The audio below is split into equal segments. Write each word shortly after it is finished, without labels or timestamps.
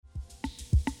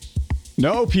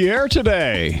No Pierre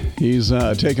today. He's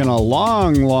taking a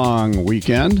long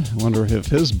weekend. I wonder if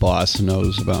his boss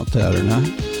knows about that or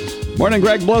not. Morning,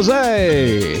 Greg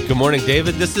Blase. Good morning,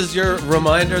 David. This is your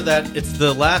reminder that it's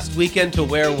the last weekend to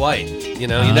wear white. You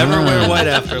know, you never wear white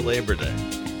after Labor Day.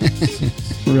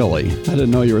 Really? I didn't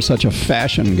know you were such a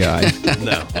fashion guy.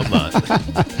 No, I'm not.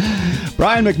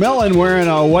 Brian McMillan wearing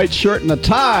a white shirt and a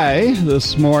tie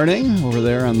this morning over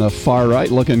there on the far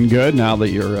right, looking good now that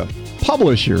you're a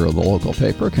publisher of the local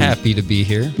paper. Happy to be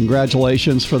here.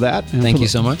 Congratulations for that. And Thank for you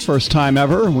so much. First time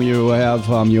ever. You have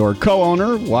your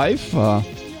co-owner, wife,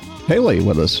 Haley,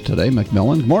 with us today,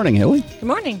 McMillan. Good morning, Haley. Good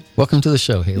morning. Welcome to the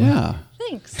show, Haley. Yeah.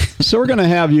 Thanks. So we're going to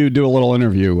have you do a little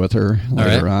interview with her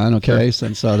later on, okay? Sure.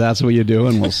 Since that's what you do,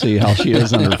 and we'll see how she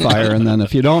is under fire. And then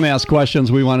if you don't ask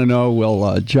questions we want to know,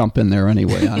 we'll jump in there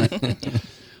anyway on it.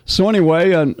 So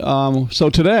anyway, so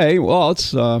today, well,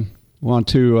 let's want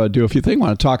to do a few things.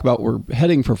 Want to talk about, we're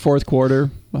heading for fourth quarter.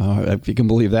 If you can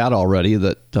believe that already,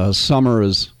 that summer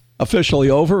is officially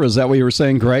over. Is that what you were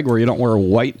saying, Greg, where you don't wear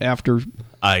white after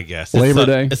I guess. Labor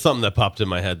Day? It's something that popped in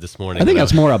my head this morning. I think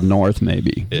that's more up north,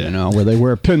 maybe, Yeah. where they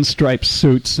wear pinstripe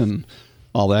suits and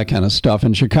all that kind of stuff.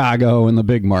 In Chicago and the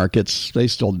big markets, they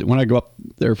still do. When I go up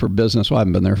there for business, well, I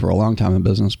haven't been there for a long time in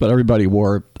business, but everybody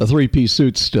wore a three-piece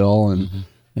suit still and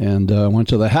went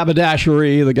to the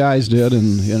haberdashery, the guys did,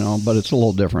 and, but it's a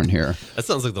little different here. That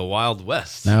sounds like the Wild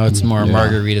West. Now it's more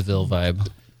Margaritaville vibe.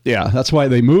 Yeah, that's why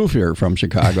they move here from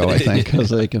Chicago, I think, because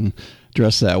they can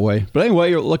dress that way. But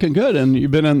anyway, you're looking good, and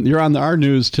you're on our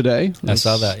news today. I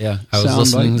saw that, yeah. I was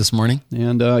listening this morning.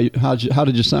 And how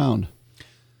did you sound?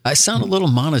 I sound a little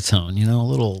monotone, a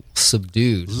little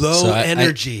subdued. Low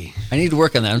energy. I need to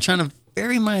work on that. I'm trying to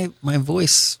vary my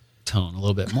voice tone a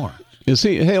little bit more. Is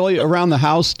he, Haley, around the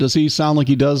house, does he sound like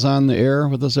he does on the air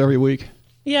with us every week?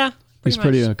 Yeah. He's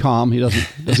pretty calm.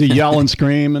 Does he yell and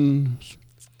scream and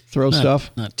throw stuff?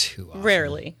 Not too often.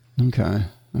 Rarely. Okay.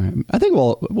 All right. I think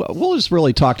we'll just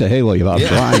really talk to Haley about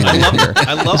Brian here.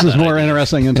 I love This is more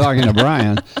interesting than talking to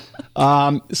Brian.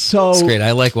 So It's great.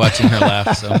 I like watching her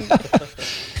laugh.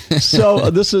 So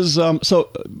this is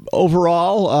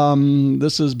overall,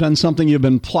 this has been something you've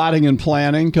been plotting and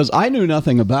planning, because I knew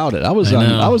nothing about it. I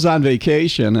was on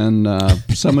vacation, and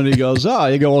somebody goes, "Oh,"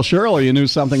 you go, "Well, Shirley, you knew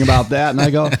something about that," and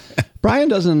I go, "Brian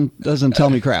doesn't tell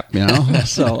me crap,"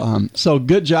 So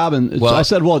good job, and I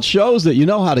said, "Well, it shows that you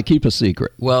know how to keep a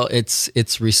secret." Well,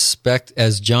 it's respect,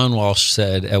 as John Walsh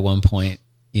said at one point.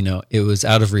 It was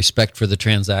out of respect for the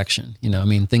transaction.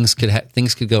 Things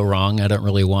could go wrong. I don't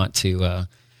really want to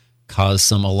cause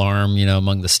some alarm,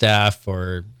 among the staff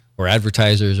or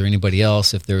advertisers or anybody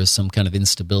else if there was some kind of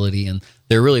instability. And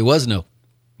there really was no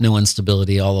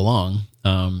instability all along.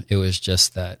 It was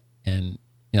just that, and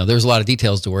there was a lot of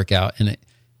details to work out, and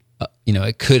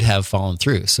it could have fallen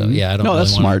through. So yeah, I don't. No, really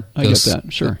that's smart. I get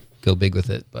that. Sure. Go big with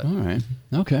it, but all right,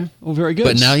 okay, well, very good.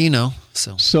 But now you know.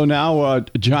 So now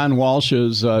John Walsh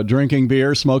is drinking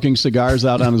beer, smoking cigars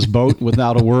out on his boat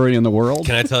without a worry in the world.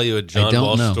 Can I tell you a John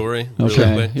Walsh story? Really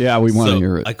quick? Yeah, we want to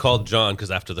hear it. I called John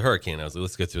because after the hurricane, I was like,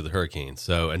 let's go through the hurricane.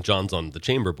 And John's on the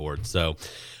chamber board. So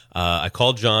I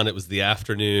called John. It was the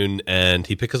afternoon, and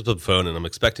he picks up the phone, and I'm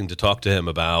expecting to talk to him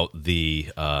about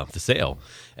the sale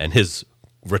and his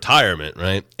retirement,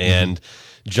 right? And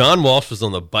John Walsh was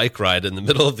on the bike ride in the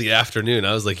middle of the afternoon.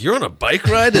 I was like, "You're on a bike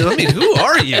ride?" And who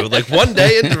are you? Like one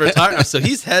day into retirement. So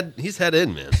he's head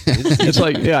in, man. It's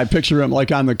like, I picture him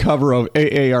like on the cover of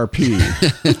AARP.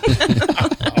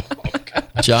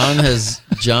 John has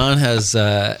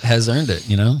earned it,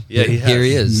 Yeah, he has. Here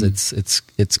he is.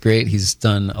 It's great. He's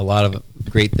done a lot of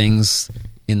great things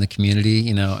in the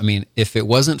community. If it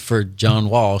wasn't for John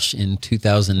Walsh in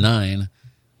 2009,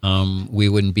 we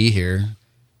wouldn't be here.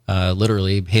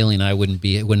 Literally, Haley and I wouldn't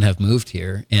have moved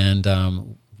here,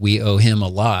 and we owe him a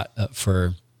lot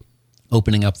for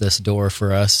opening up this door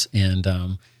for us and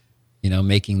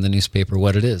making the newspaper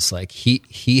what it is. Like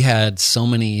he had so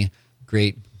many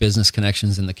great business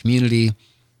connections in the community.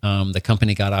 The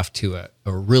company got off to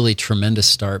a really tremendous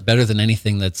start, better than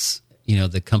anything that's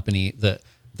the company the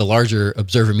larger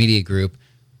Observer Media Group.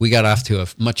 We got off to a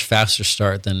much faster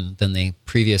start than the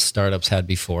previous startups had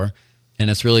before. And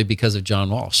it's really because of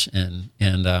John Walsh, and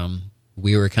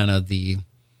we were kind of the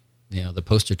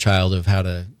poster child of how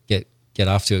to get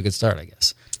off to a good start, I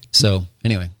guess. So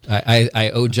anyway, I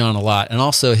owe John a lot, and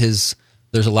also there's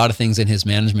a lot of things in his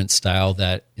management style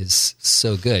that is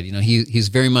so good. He's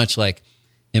very much like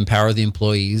empower the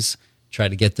employees, try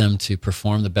to get them to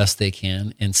perform the best they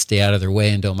can, and stay out of their way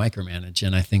and don't micromanage.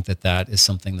 And I think that is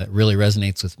something that really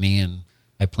resonates with me, and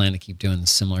I plan to keep doing a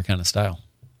similar kind of style.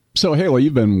 So, Haley,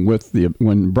 you've been with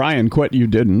when Brian quit, you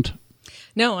didn't.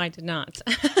 No, I did not.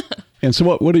 And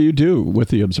so what do you do with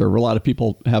the Observer? A lot of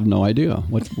people have no idea.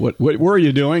 What were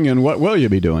you doing and what will you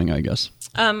be doing, I guess?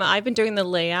 I've been doing the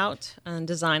layout and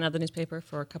design of the newspaper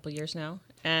for a couple of years now.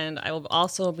 And I will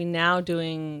also be now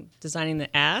designing the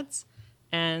ads.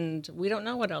 And we don't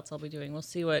know what else I'll be doing. We'll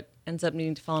see what ends up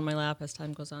needing to fall in my lap as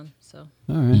time goes on. So,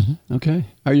 all right, okay.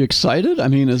 Are you excited? I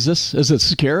mean, is it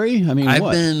scary? I mean,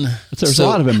 there's a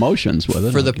lot of emotions with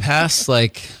it. For the past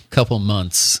couple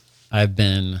months, I've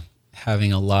been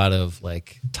having a lot of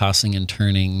tossing and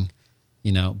turning,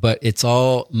 but it's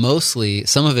all mostly,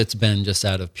 some of it's been just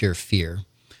out of pure fear.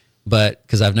 But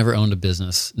because I've never owned a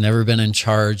business, never been in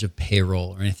charge of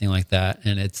payroll or anything like that,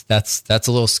 and that's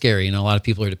a little scary. A lot of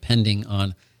people are depending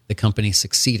on the company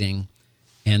succeeding,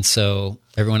 and so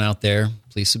everyone out there,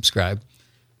 please subscribe.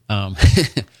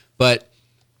 But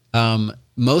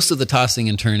most of the tossing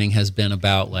and turning has been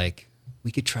about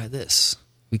we could try this,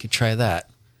 we could try that,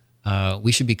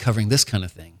 we should be covering this kind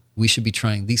of thing, we should be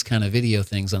trying these kind of video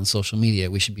things on social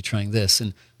media, we should be trying this,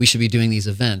 and we should be doing these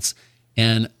events,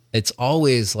 and it's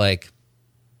always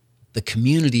the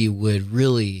community would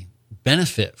really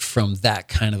benefit from that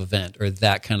kind of event or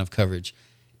that kind of coverage.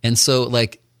 And so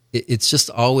it's just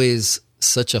always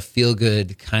such a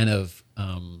feel-good kind of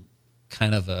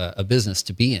a business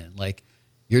to be in.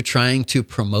 You're trying to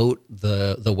promote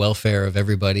the welfare of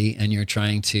everybody, and you're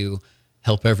trying to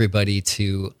help everybody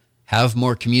to have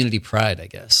more community pride, I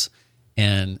guess.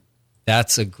 And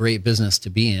that's a great business to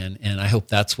be in, and I hope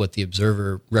that's what the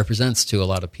Observer represents to a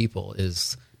lot of people,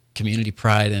 is community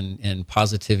pride and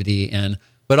positivity.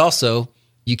 But also,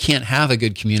 you can't have a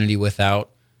good community without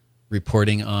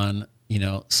reporting on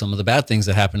some of the bad things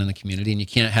that happen in the community, and you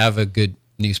can't have a good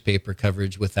newspaper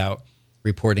coverage without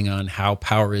reporting on how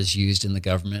power is used in the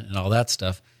government and all that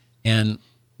stuff. And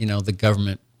the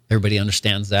government, everybody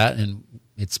understands that, and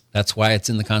that's why it's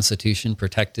in the Constitution,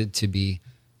 protected to be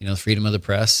freedom of the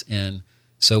press. And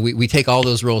so we take all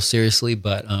those roles seriously,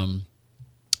 but I'm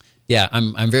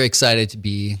very excited to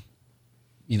be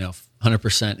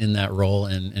 100% in that role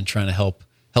and trying to help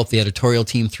the editorial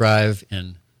team thrive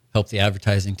and help the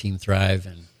advertising team thrive,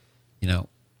 and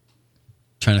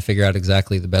trying to figure out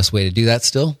exactly the best way to do that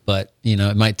still. But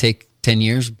it might take 10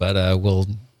 years, but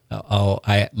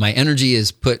my energy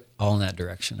is put all in that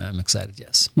direction. I'm excited.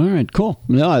 Yes. All right. Cool.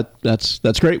 No, that's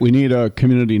great. We need a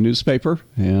community newspaper,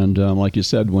 and like you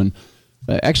said, when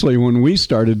we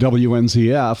started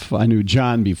WNZF, I knew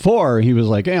John before. He was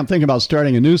like, "Hey, I'm thinking about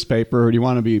starting a newspaper. Do you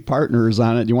want to be partners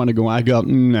on it? Do you want to go?" I go,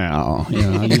 "No,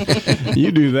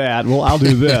 you do that. Well, I'll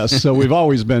do this." So we've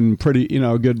always been pretty,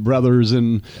 good brothers,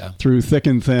 and through thick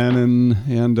and thin,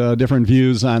 and different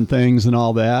views on things and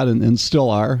all that, and still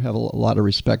are. Have a lot of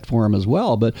respect for him as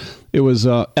well. But it was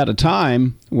at a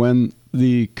time when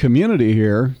the community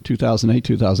here, 2008,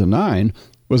 2009.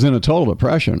 Was in a total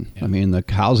depression. Yeah. I mean, the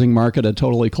housing market had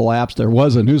totally collapsed. There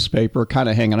was a newspaper kind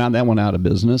of hanging on. That went out of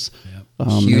business.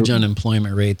 Yeah. Huge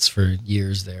unemployment rates for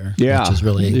years there. Yeah, which is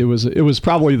really... it was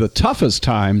probably the toughest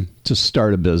time to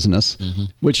start a business,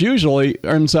 which usually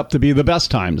ends up to be the best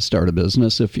time to start a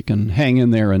business if you can hang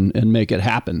in there and make it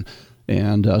happen.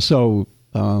 And so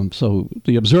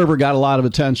the Observer got a lot of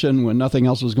attention when nothing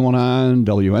else was going on.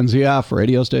 WNZF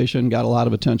radio station got a lot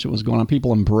of attention. What was going on.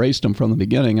 People embraced them from the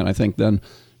beginning, and I think then,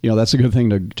 that's a good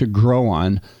thing to grow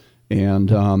on.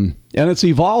 And it's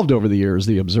evolved over the years,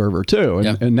 the Observer too.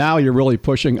 And now you're really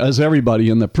pushing, as everybody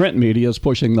in the print media is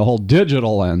pushing the whole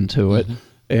digital end to it,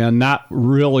 and not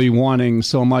really wanting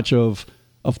so much of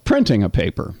printing a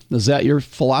paper. Is that your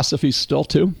philosophy still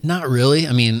too? Not really.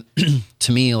 I mean,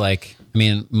 to me,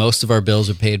 most of our bills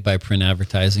are paid by print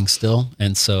advertising still,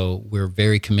 and so we're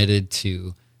very committed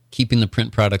to keeping the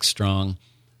print product strong.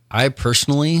 I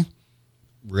personally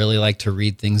really like to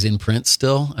read things in print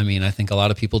still. I mean, I think a lot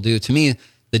of people do. To me,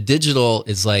 the digital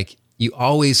is you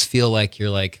always feel like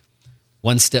you're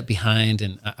one step behind,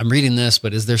 and I'm reading this,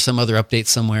 but is there some other update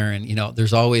somewhere? And,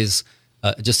 there's always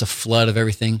just a flood of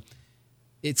everything.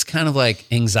 It's kind of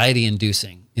anxiety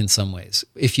inducing in some ways.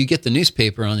 If you get the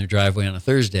newspaper on your driveway on a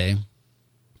Thursday,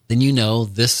 then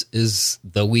this is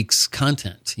the week's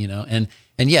content, and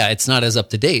yeah, it's not as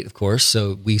up to date, of course.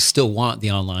 So we still want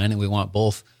the online, and we want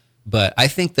both. But I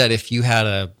think that if you had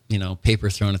a paper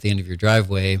thrown at the end of your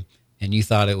driveway, and you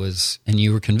thought it was, and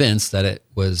you were convinced that it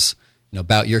was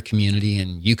about your community,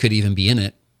 and you could even be in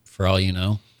it for all you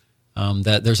know,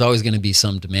 that there's always going to be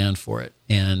some demand for it.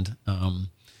 And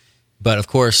but of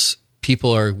course,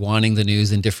 people are wanting the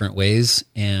news in different ways,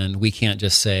 and we can't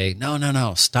just say,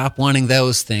 no, stop wanting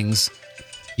those things.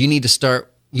 You need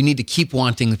to keep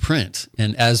wanting the print.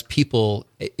 And as people,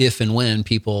 if and when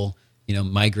people,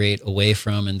 migrate away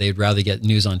from, and they'd rather get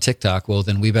news on TikTok. Well,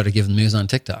 then we better give them news on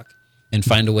TikTok and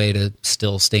find a way to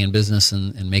still stay in business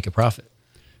and make a profit.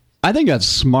 I think that's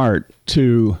smart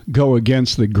to go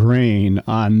against the grain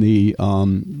on the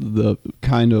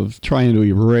kind of trying to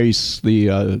erase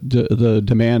the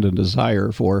demand and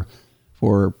desire for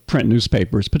print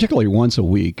newspapers, particularly once a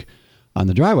week on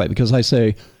the driveway. Because I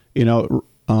say,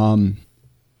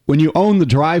 when you own the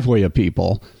driveway of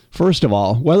people, first of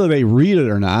all, whether they read it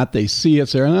or not, they see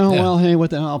it's there. And, well, hey, what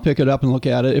the hell? I'll pick it up and look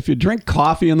at it. If you drink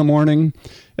coffee in the morning,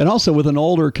 and also with an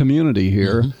older community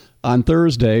here on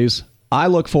Thursdays, I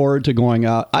look forward to going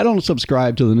out. I don't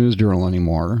subscribe to the News Journal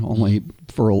anymore, only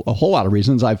for a whole lot of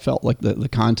reasons. I felt like the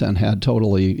content had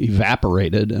totally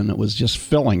evaporated and it was just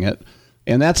filling it.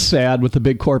 And that's sad with the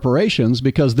big corporations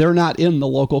because they're not in the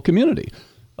local community.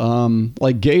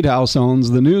 Like Gatehouse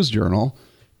owns the News Journal.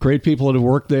 Great people that have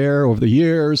worked there over the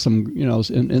years,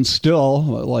 and still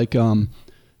like,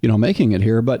 making it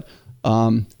here. But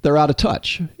they're out of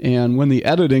touch. And when the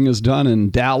editing is done in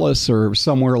Dallas or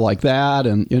somewhere like that,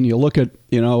 and you look at,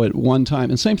 at one time,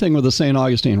 and same thing with the St.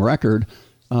 Augustine Record,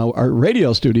 our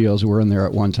radio studios were in there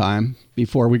at one time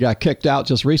before we got kicked out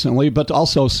just recently, but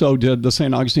also so did the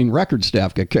St. Augustine Record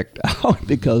staff get kicked out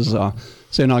because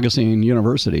St. Augustine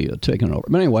University had taken over.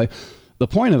 But anyway, the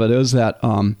point of it is that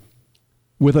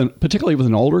particularly with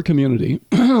an older community,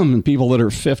 and people that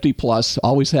are 50 plus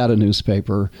always had a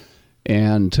newspaper.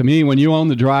 And to me, when you own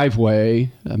the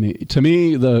driveway,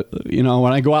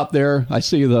 when I go out there, I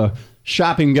see the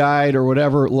shopping guide or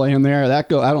whatever laying there. I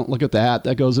don't look at that.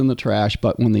 That goes in the trash.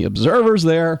 But when the Observer's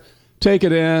there, take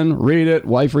it in, read it,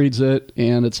 wife reads it,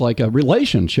 and it's like a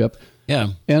relationship. Yeah.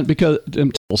 And because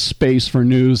space for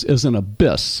news is an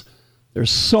abyss.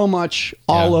 There's so much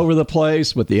all over the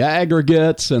place with the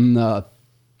aggregates and that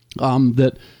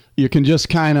you can just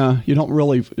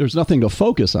there's nothing to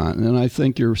focus on. And I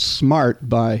think you're smart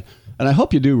and I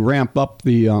hope you do ramp up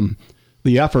the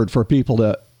effort for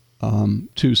people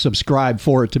to subscribe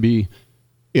for it to be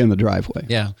in the driveway.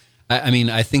 Yeah.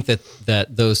 I think that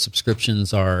those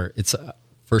subscriptions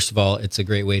first of all, it's a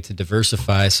great way to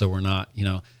diversify. So we're not,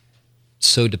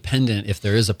 so dependent. If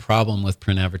there is a problem with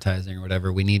print advertising or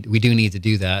whatever, we do need to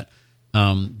do that.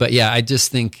 But yeah, I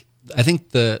think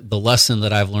the lesson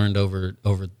that I've learned over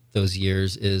those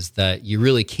years is that you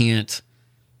really can't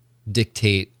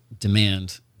dictate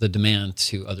the demand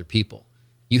to other people.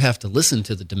 You have to listen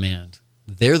to the demand.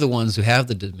 They're the ones who have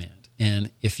the demand. And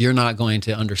if you're not going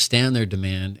to understand their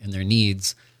demand and their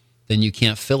needs, then you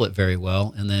can't fill it very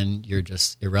well, and then you're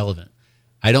just irrelevant.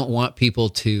 I don't want people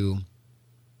to...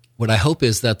 What I hope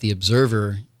is that the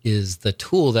Observer is the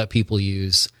tool that people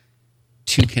use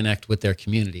to connect with their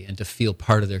community and to feel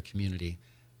part of their community.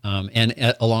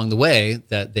 Along the way,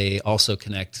 that they also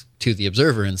connect to the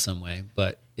Observer in some way.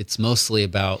 But it's mostly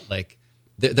about,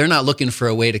 they're not looking for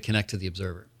a way to connect to the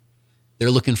Observer.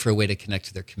 They're looking for a way to connect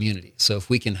to their community. So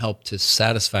if we can help to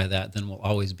satisfy that, then we'll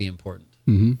always be important.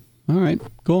 Mm-hmm. All right,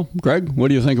 cool. Greg, what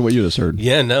do you think of what you just heard?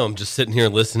 Yeah, no, I'm just sitting here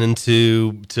listening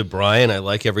to Brian. I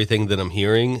like everything that I'm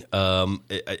hearing.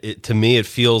 To me, it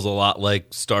feels a lot like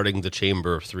starting the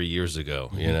chamber 3 years ago.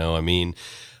 Mm-hmm.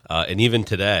 And even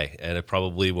today, and it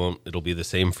probably won't. It'll be the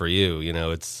same for you.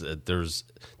 There's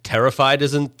terrified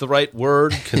isn't the right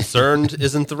word, concerned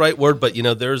isn't the right word, but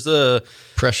there's a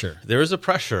pressure. There is a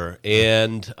pressure,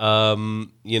 and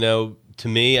to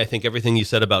me, I think everything you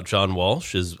said about John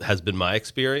Walsh has been my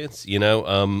experience.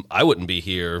 I wouldn't be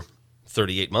here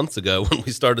 38 months ago when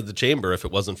we started the chamber if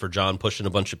it wasn't for John pushing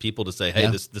a bunch of people to say, hey,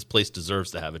 this place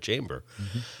deserves to have a chamber.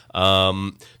 Mm-hmm.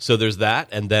 So there's that.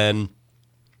 And then,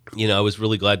 I was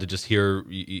really glad to just hear,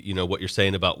 what you're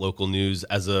saying about local news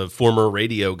as a former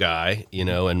radio guy,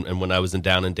 and when I was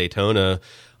down in Daytona,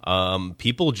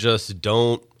 people just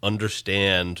don't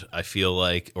understand, I feel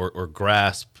like, or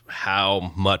grasp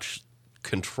how much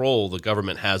control the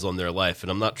government has on their life. And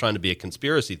I'm not trying to be a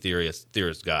conspiracy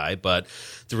theorist guy, but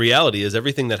the reality is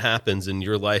everything that happens in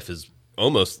your life is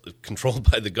almost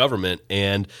controlled by the government.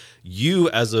 And you,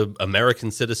 as an American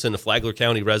citizen, a Flagler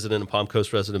County resident, a Palm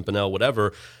Coast resident, Bunnell,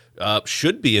 whatever,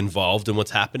 should be involved in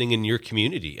what's happening in your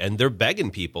community. And they're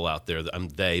begging people out there,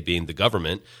 they being the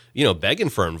government, begging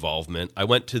for involvement. I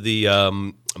went to the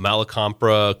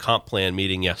Malacompra comp plan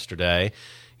meeting yesterday,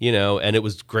 and it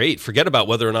was great. Forget about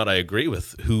whether or not I agree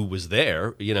with who was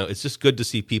there. It's just good to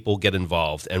see people get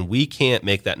involved, and we can't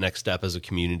make that next step as a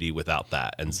community without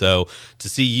that. And so to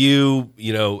see you,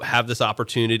 have this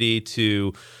opportunity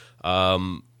to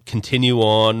continue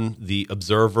on the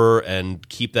Observer and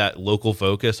keep that local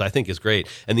focus, I think is great.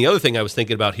 And the other thing I was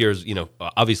thinking about here is,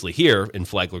 obviously here in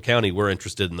Flagler County, we're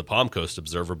interested in the Palm Coast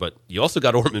Observer, but you also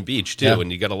got Ormond Beach too,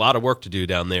 and you got a lot of work to do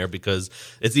down there because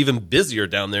it's even busier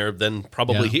down there than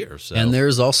probably here. So. And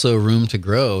there's also room to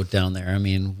grow down there. I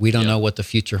mean, we don't know what the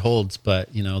future holds,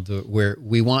 but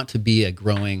we want to be a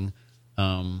growing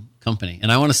company.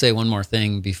 And I want to say one more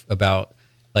thing about,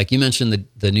 like you mentioned,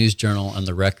 the News Journal on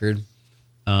the Record.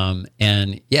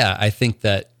 And yeah, I think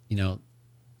that,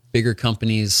 bigger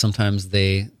companies, sometimes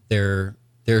they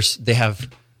have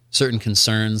certain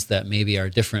concerns that maybe are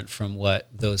different from what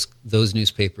those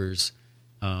newspapers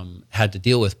had to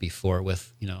deal with before.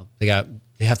 With they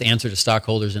have to answer to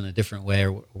stockholders in a different way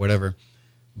or whatever.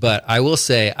 But I will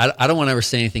say I don't want to ever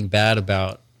say anything bad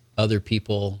about other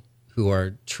people who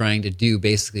are trying to do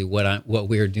basically what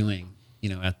we're doing.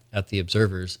 At the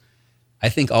Observers. I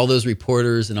think all those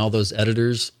reporters and all those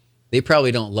editors, they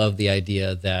probably don't love the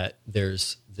idea that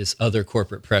there's this other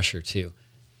corporate pressure too.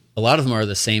 A lot of them are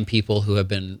the same people who have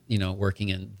been, working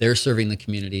and they're serving the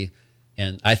community.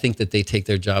 And I think that they take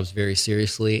their jobs very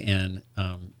seriously. And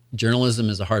journalism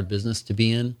is a hard business to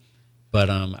be in. But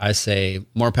I say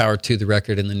more power to the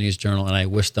Record and the News Journal, and I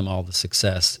wish them all the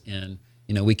success. And,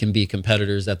 we can be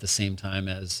competitors at the same time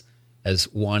as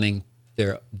wanting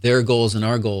their goals and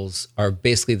our goals are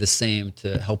basically the same,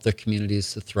 to help their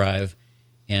communities to thrive.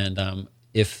 And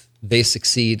if they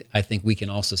succeed, I think we can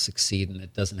also succeed, and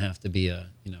it doesn't have to be a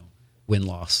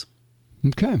win-loss.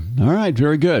 Okay. All right.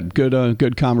 Very good.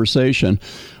 Good conversation.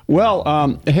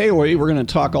 Well, Haley, we're going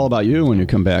to talk all about you when you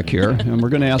come back here, and we're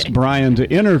going to ask Brian to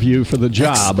interview for the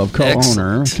job of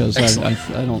co-owner, because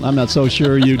I'm not so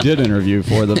sure you did interview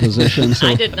for the position. So,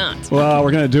 I did not. Well,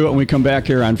 we're going to do it when we come back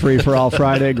here on Free for All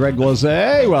Friday. Greg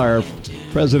Glazay, our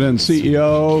President and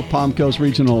CEO, Palm Coast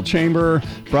Regional Chamber,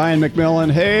 Brian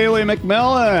McMillan, Haley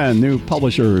McMillan, new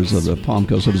publishers of the Palm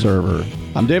Coast Observer.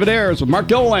 I'm David Ayers with Mark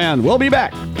Gilliland. We'll be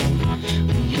back.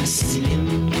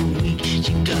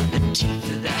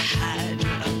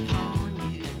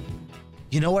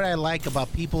 You know what I like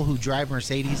about people who drive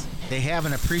Mercedes? They have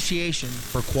an appreciation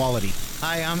for quality.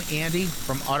 Hi, I'm Andy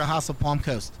from Auto House of Palm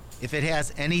Coast. If it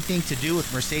has anything to do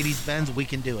with Mercedes-Benz, we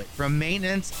can do it. From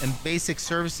maintenance and basic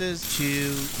services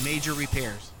to major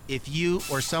repairs. If you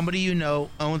or somebody you know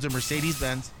owns a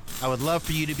Mercedes-Benz, I would love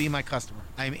for you to be my customer.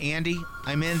 I'm Andy.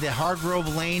 I'm in the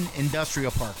Hargrove Lane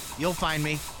Industrial Park. You'll find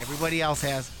me. Everybody else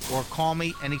has. Or call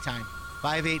me anytime.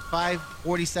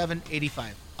 585-4785.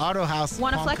 Auto House.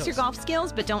 Want to Palm flex Coast. your golf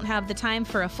skills but don't have the time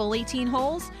for a full 18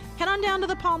 holes? Head on down to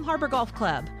the Palm Harbor Golf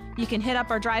Club. You can hit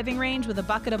up our driving range with a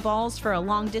bucket of balls for a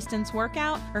long-distance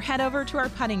workout, or head over to our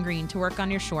putting green to work on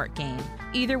your short game.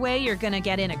 Either way, you're going to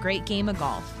get in a great game of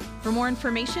golf. For more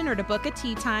information or to book a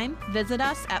tee time, visit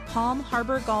us at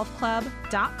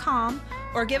palmharborgolfclub.com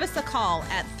or give us a call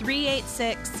at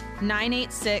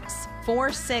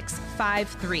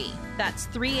 386-986-4653. That's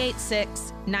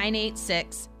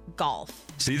 386-986-GOLF.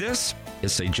 See this?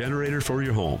 It's a generator for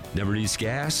your home. Never needs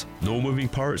gas, no moving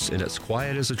parts, and it's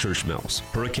quiet as a church mouse.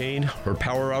 Hurricane or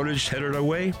power outage headed our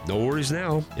way? No worries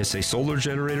now. It's a solar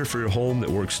generator for your home that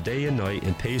works day and night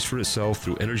and pays for itself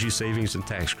through energy savings and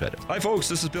tax credit. Hi folks,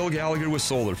 this is Bill Gallagher with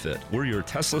SolarFit. We're your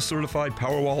Tesla certified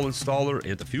Powerwall installer,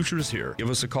 and the future is here.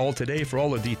 Give us a call today for all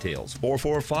the details.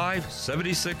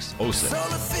 445-7606.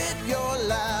 Solar fit your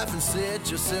life and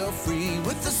set yourself free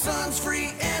with the sun's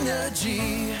free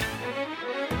energy.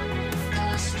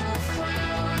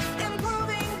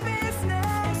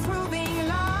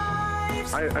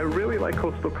 I really like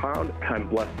Coastal Cloud. I'm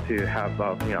blessed to have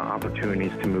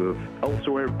opportunities to move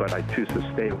elsewhere, but I choose to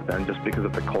stay with them just because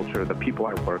of the culture, the people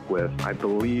I work with. I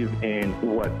believe in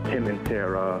what Tim and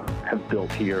Sarah have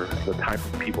built here, the type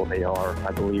of people they are.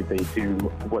 I believe they do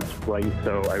what's right,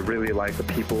 so I really like the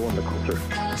people and the culture.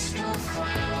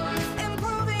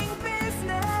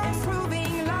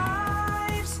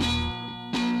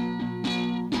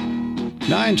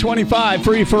 9:25,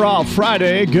 Free for All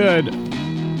Friday. Good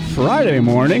Friday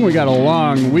morning. We got a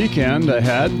long weekend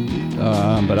ahead,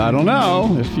 but I don't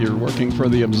know if you're working for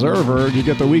the Observer. Do you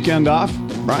get the weekend off,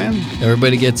 Brian?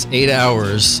 Everybody gets 8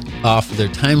 hours off their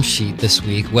timesheet this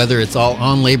week. Whether it's all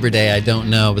on Labor Day, I don't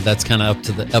know, but that's kind of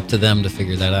up to them to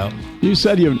figure that out. You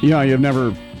said you've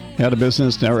never had a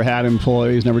business, never had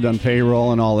employees, never done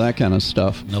payroll and all that kind of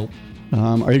stuff. Nope.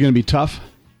 Are you going to be tough?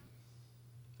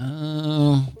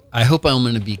 I hope I'm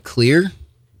going to be clear,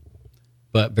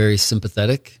 but very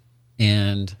sympathetic.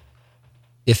 And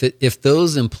if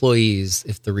those employees,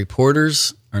 if the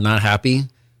reporters are not happy,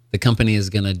 the company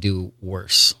is going to do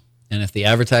worse. And if the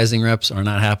advertising reps are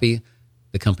not happy,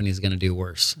 the company is going to do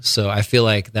worse. So I feel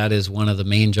like that is one of the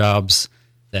main jobs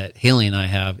that Haley and I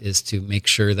have, is to make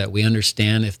sure that we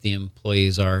understand if the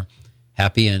employees are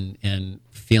happy and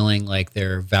feeling like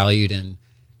they're valued and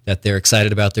that they're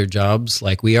excited about their jobs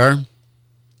like we are. And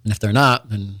if they're not,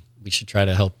 then we should try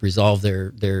to help resolve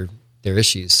their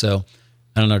issues. So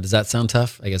I don't know. Does that sound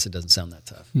tough? I guess it doesn't sound that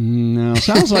tough. No,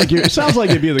 sounds like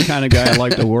you'd be the kind of guy I'd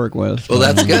like to work with. Well,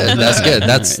 that's good. That's good.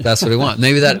 That's what we want.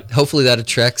 Maybe hopefully that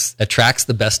attracts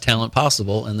the best talent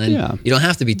possible, and then you don't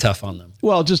have to be tough on them.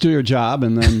 Well, just do your job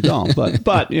and then don't. But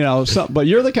but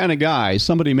you're the kind of guy,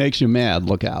 somebody makes you mad,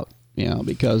 look out.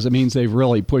 Because it means they've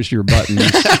really pushed your buttons,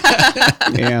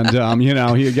 and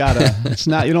you gotta. It's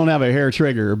not, you don't have a hair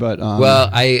trigger, but well,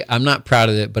 I'm not proud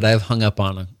of it, but I've hung up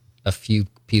on a few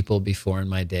people before in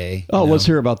my day. Oh, let's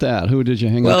hear about that. Who did you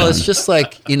hang up on? Well, it's just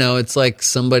like, it's like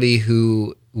somebody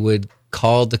who would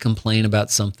call to complain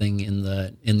about something in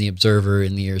the Observer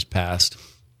in the years past,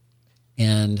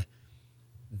 and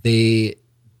they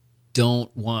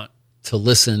don't want to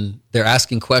listen. They're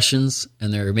asking questions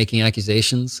and they're making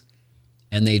accusations,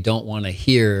 and they don't want to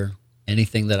hear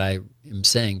anything that I am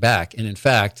saying back. And in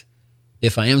fact,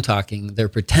 if I am talking, they're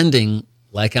pretending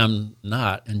like I'm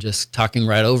not and just talking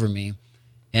right over me.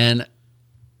 And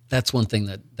that's one thing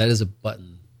that is a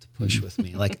button to push with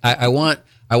me. Like I want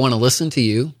to listen to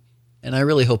you, and I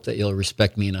really hope that you'll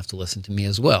respect me enough to listen to me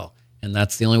as well. And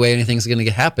that's the only way anything's going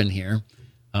to happen here.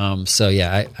 So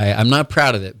yeah, I'm not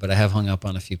proud of it, but I have hung up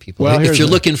on a few people. Well, if you're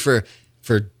looking for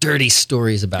dirty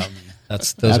stories about me,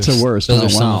 that's the worst.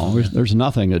 Wow, there's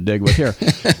nothing to dig with here.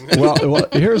 well,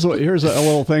 here's a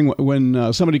little thing.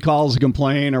 When somebody calls to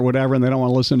complain or whatever, and they don't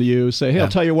want to listen to you, say, "Hey, I'll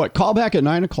tell you what. Call back at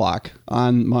 9:00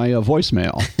 on my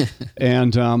voicemail,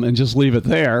 and just leave it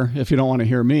there if you don't want to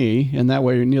hear me. And that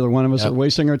way, neither one of us are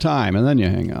wasting our time. And then you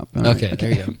hang up. Okay, there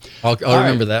you go. I'll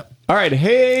remember that. All right,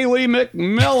 Haley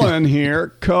McMillan here,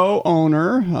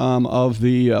 co-owner of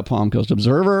the Palm Coast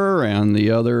Observer, and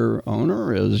the other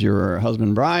owner is your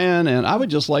husband, Brian. And I would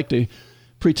just like to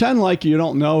pretend like you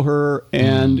don't know her,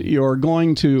 and you're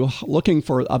looking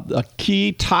for a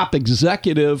key top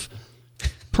executive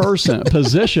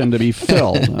position to be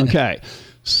filled. Okay,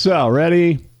 so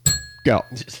ready, go.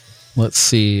 Let's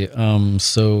see.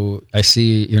 So I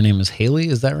see your name is Haley.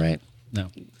 Is that right? No,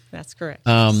 that's correct.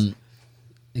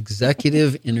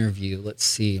 Executive interview. Let's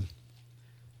see.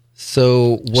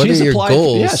 So what are your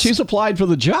goals? Yeah, she's applied for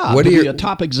the job to be a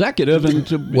top executive, and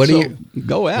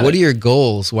go at it. What are your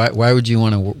goals? Why would you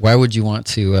want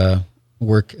to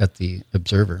work at the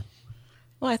Observer?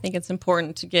 Well, I think it's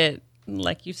important to get,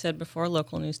 like you said before,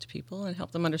 local news to people and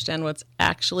help them understand what's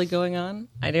actually going on.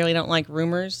 I really don't like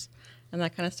rumors and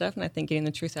that kind of stuff, and I think getting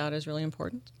the truth out is really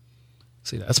important.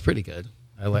 See, that's pretty good.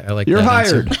 I like. You're that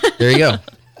hired. Answer. There you go.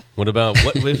 What about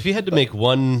if you had to make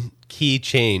one key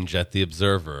change at the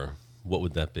Observer? What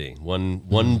would that be?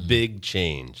 One big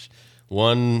change,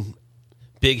 one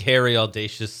big, hairy,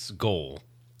 audacious goal.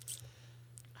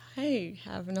 I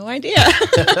have no idea.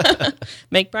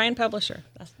 Make Brian publisher.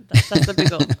 That's the big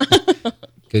goal.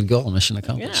 Good goal. Mission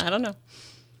accomplished. Yeah, I don't know.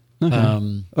 Okay.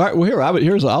 All right. Well,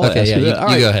 I'll ask you. You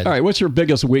go ahead. All right. What's your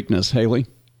biggest weakness, Haley?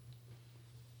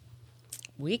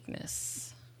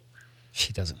 Weakness.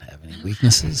 She doesn't have any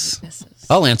weaknesses.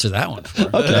 I'll answer that one for her.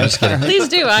 Okay. Please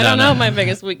do. I don't know my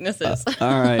biggest weaknesses.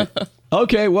 All right.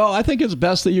 Okay. Well, I think it's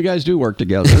best that you guys do work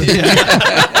together.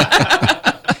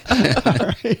 All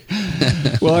right.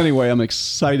 Well, anyway, I'm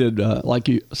excited, like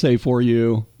you say, for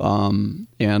you,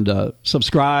 and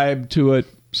subscribe to it,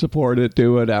 support it,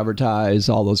 do it, advertise,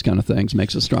 all those kind of things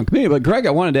makes a strong community. But Greg,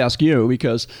 I wanted to ask you,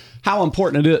 because how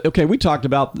important it is. Okay, we talked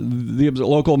about the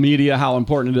local media, how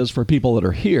important it is for people that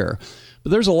are here. But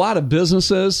there's a lot of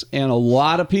businesses and a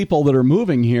lot of people that are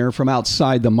moving here from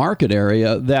outside the market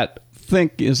area that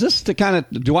think, is this the kind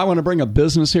of, do I want to bring a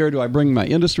business here? Do I bring my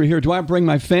industry here? Do I bring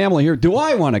my family here? Do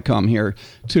I want to come here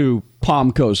to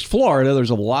Palm Coast, Florida? There's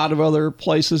a lot of other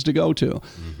places to go to.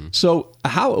 Mm-hmm. So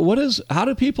how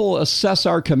do people assess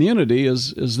our community?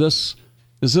 Is this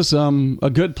a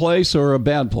good place or a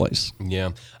bad place?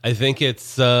 Yeah, I think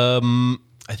it's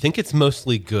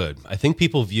mostly good. I think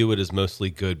people view it as mostly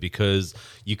good because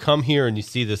you come here and you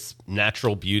see this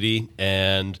natural beauty,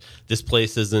 and this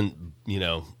place isn't,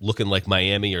 looking like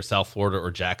Miami or South Florida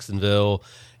or Jacksonville.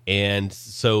 And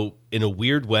so in a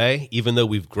weird way, even though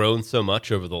we've grown so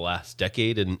much over the last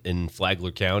decade in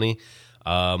Flagler County,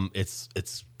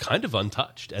 it's kind of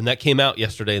untouched. And that came out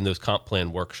yesterday in those comp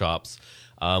plan workshops,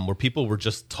 where people were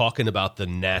just talking about the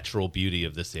natural beauty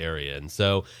of this area. And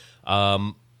so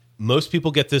most people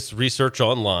get this research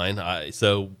online.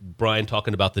 So Brian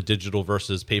talking about the digital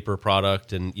versus paper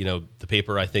product, and the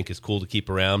paper I think is cool to keep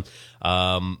around.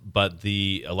 But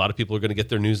a lot of people are going to get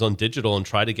their news on digital and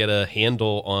try to get a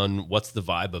handle on what's the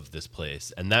vibe of this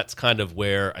place, and that's kind of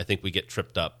where I think we get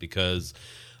tripped up because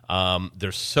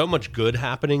there's so much good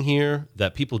happening here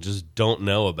that people just don't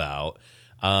know about,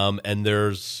 and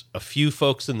there's a few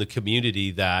folks in the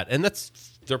community and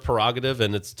that's their prerogative,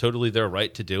 and it's totally their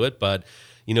right to do it, but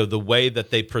the way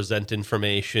that they present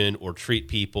information or treat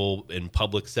people in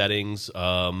public settings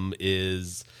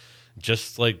is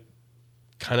just like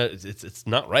kind of it's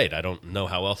not right. I don't know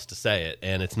how else to say it,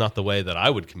 and it's not the way that I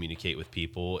would communicate with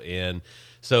people. And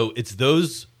so it's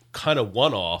those kind of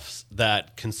one-offs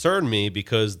that concern me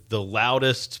because the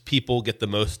loudest people get the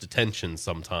most attention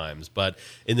sometimes. But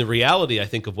in the reality, I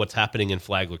think of what's happening in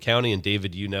Flagler County, and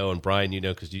David, and Brian,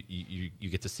 because you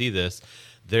get to see this.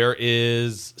 There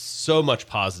is so much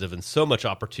positive and so much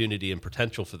opportunity and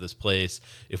potential for this place.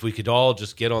 If we could all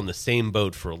just get on the same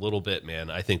boat for a little bit,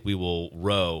 man, I think we will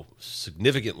row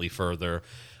significantly further.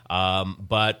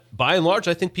 But by and large,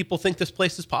 I think people think this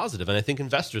place is positive, and I think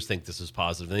investors think this is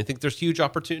positive, and I think there's huge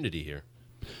opportunity here.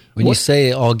 When you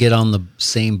say all get on the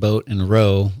same boat and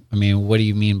row, I mean, what do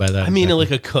you mean by that? I mean, like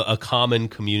a common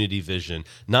community vision,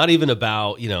 not even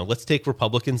about, let's take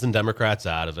Republicans and Democrats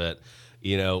out of it.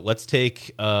 Let's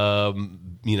take,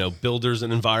 builders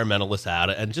and environmentalists out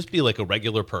and just be like a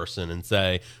regular person and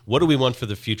say, what do we want for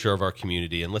the future of our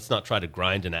community? And let's not try to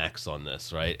grind an axe on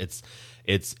this, right?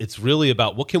 It's really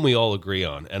about what can we all agree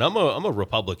on. And I'm a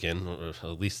Republican, or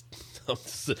at least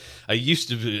I used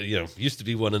to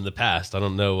be one in the past. I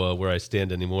don't know where I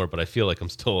stand anymore, but I feel like I'm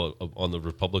still on the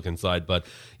Republican side. But,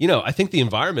 I think the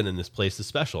environment in this place is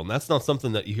special, and that's not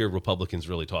something that you hear Republicans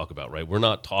really talk about, right? We're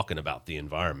not talking about the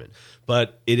environment,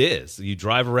 but it is. You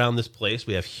drive around this place.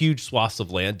 We have huge swaths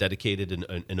of land dedicated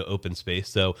in open space,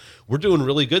 so we're doing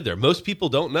really good there. Most people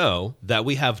don't know that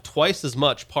we have twice as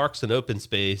much parks and open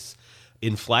space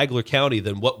in Flagler County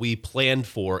than what we planned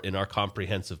for in our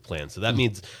comprehensive plan. So that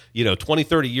means, 20,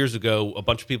 30 years ago, a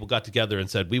bunch of people got together and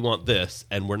said, we want this,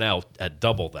 and we're now at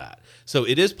double that. So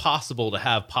it is possible to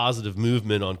have positive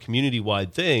movement on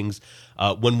community-wide things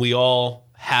when we all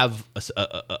have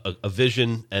a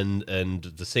vision and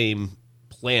the same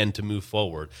plan to move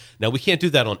forward. Now, we can't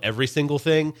do that on every single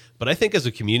thing, but I think as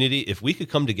a community, if we could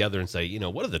come together and say,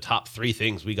 what are the top 3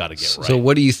 things we got to get right? So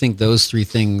what do you think those 3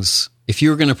 things, if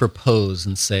you were going to propose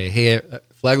and say, hey,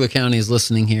 Flagler County is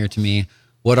listening here to me,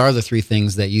 what are the 3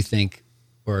 things that you think,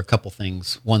 or a couple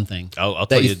things, one thing, I'll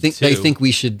tell you that you think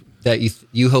we should, that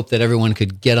you hope that everyone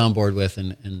could get on board with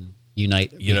and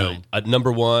unite behind?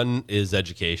 Number 1 is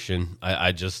education.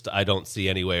 I don't see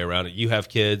any way around it. You have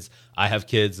kids, I have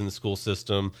kids in the school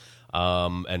system,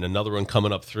 and another one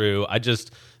coming up through.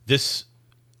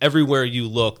 Everywhere you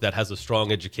look that has a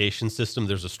strong education system,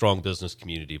 there's a strong business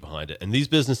community behind it. And these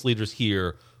business leaders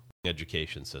here,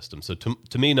 education system. So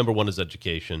to me, number 1 is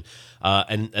education.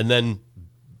 And then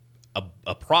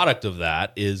a product of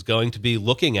that is going to be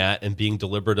looking at and being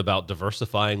deliberate about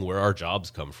diversifying where our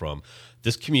jobs come from.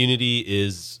 This community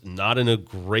is not in a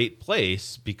great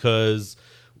place because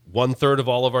 1/3 of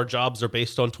all of our jobs are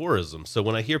based on tourism. So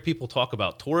when I hear people talk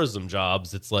about tourism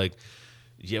jobs, it's like,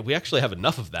 yeah, we actually have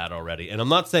enough of that already. And I'm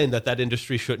not saying that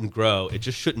industry shouldn't grow. It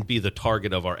just shouldn't be the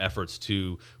target of our efforts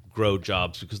to grow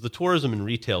jobs, because the tourism and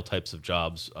retail types of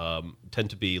jobs tend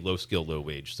to be low skill, low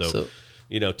wage. So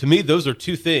to me, those are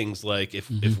 2 things. Like if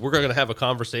we're going to have a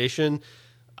conversation,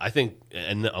 I think,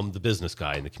 and I'm the business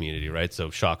guy in the community, right?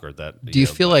 So shocker that. Do you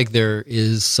feel like there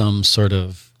is some sort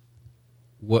of,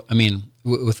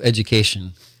 with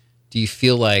education, do you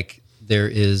feel like there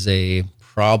is a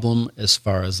problem as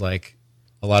far as like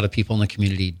a lot of people in the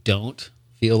community don't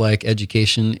feel like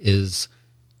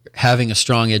having a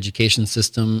strong education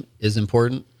system is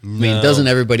important? No. I mean, doesn't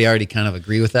everybody already kind of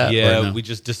agree with that? Yeah, no? We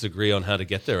just disagree on how to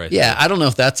get there. I don't know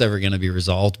if that's ever going to be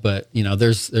resolved, but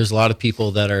there's a lot of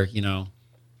people that are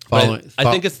following.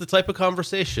 I think it's the type of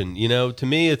conversation. To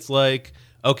me, it's like,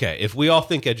 okay, if we all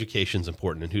think education's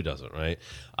important, and who doesn't, right?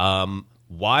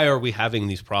 Why are we having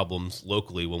these problems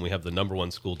locally when we have the number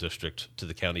 1 school district to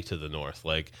the county to the north?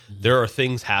 Like, there are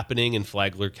things happening in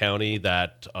Flagler County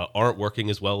that aren't working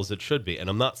as well as it should be. And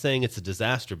I'm not saying it's a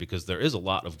disaster, because there is a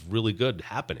lot of really good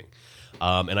happening.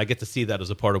 And I get to see that as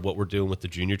a part of what we're doing with the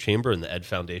Junior Chamber and the Ed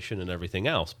Foundation and everything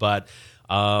else. But,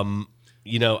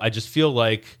 I just feel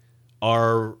like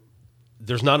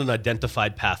there's not an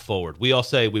identified path forward. We all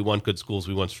say we want good schools,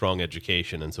 we want strong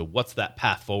education. And so what's that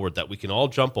path forward that we can all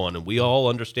jump on and we all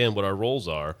understand what our roles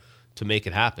are? to make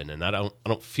it happen. And I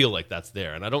don't feel like that's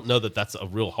there. And I don't know that that's a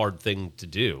real hard thing to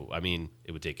do. I mean,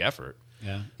 it would take effort.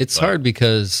 Yeah. It's hard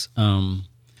because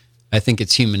I think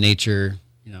it's human nature.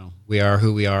 You know, we are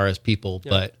who we are as people,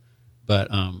 but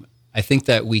I think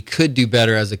that we could do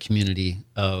better as a community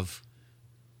of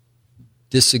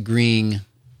disagreeing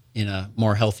in a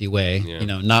more healthy way, you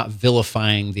know, not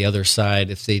vilifying the other side.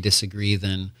 If they disagree,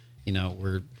 then, you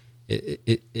know,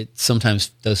 it sometimes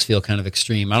does feel kind of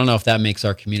extreme. I don't know if that makes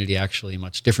our community actually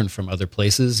much different from other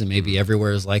places, and maybe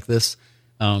everywhere is like this.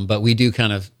 But we do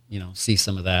kind of, you know, see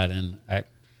some of that. And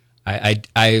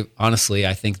I honestly,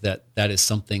 I think that is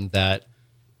something that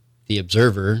the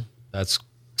observer, that's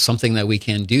something that we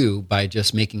can do by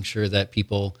just making sure that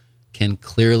people can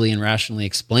clearly and rationally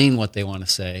explain what they want to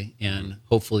say, and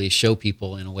hopefully show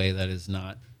people in a way that is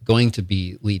not going to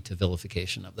lead to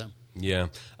vilification of them. Yeah,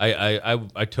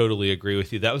 I totally agree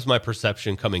with you. That was my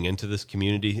perception coming into this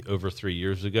community over 3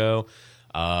 years ago.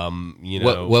 You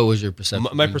know, what was your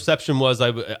perception? My perception was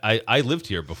I lived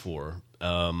here before,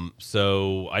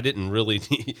 so I didn't really,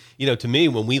 you know, to me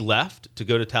when we left to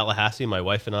go to Tallahassee, my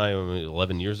wife and I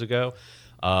 11 years ago,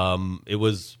 it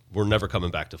was, we're never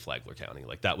coming back to Flagler County.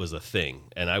 Like, that was a thing,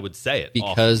 and I would say it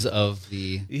because often. of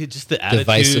the just the attitude,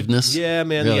 divisiveness. Yeah,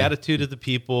 man, really? The attitude of the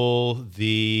people.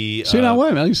 See, now wait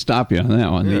a minute, let me stop you on that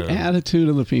one. The attitude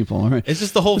of the people. All right, it's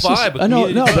just the whole vibe.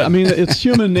 But I mean, it's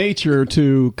human nature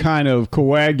to kind of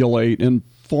coagulate and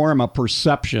form a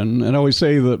perception. And I always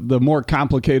say that the more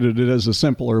complicated it is, the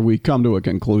simpler we come to a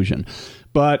conclusion.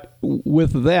 But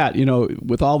with that, you know,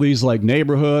 with all these like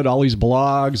neighborhood, all these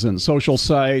blogs and social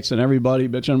sites and everybody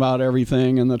bitching about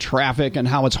everything and the traffic and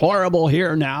how it's horrible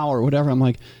here now or whatever, I'm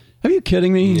like, are you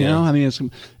kidding me? Yeah. You know,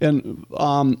 I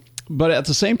mean, but at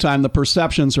the same time, the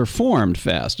perceptions are formed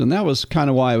fast. And that was kind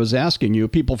of why I was asking you,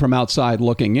 people from outside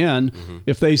looking in,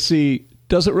 if they see,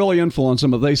 does it really influence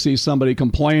them if they see somebody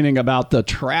complaining about the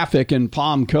traffic in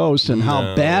Palm Coast and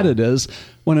how bad it is,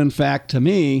 when in fact, to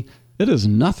me, it is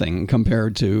nothing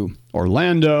compared to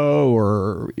Orlando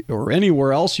or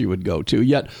anywhere else you would go to.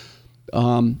 Yet,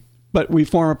 but we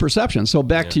form a perception. So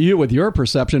back to you with your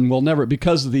perception, we'll never,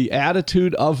 because of the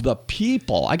attitude of the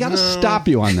people. I got to stop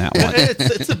you on that one.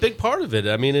 It's a big part of it.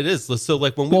 I mean, it is. So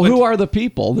like when we who are the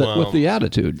people that with the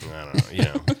attitude? I don't know. You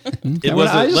know.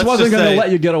 I just wasn't going to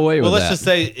let you get away with that. Well, let's just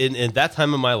say in that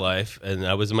time of my life, and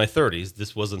I was in my 30s,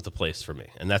 this wasn't the place for me,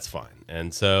 and that's fine.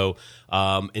 And so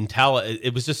in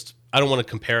it was just, I don't want to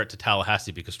compare it to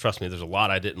Tallahassee because, trust me, there's a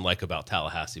lot I didn't like about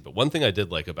Tallahassee. But one thing I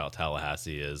did like about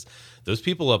Tallahassee is those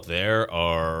people up there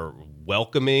are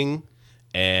welcoming.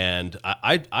 And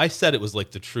I said it was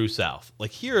like the true South.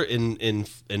 Like here in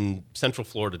Central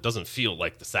Florida, it doesn't feel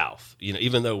like the South, you know,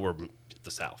 even though we're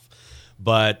the South.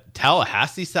 But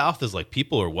Tallahassee South is like,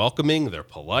 people are welcoming, they're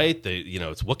polite, you know,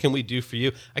 it's what can we do for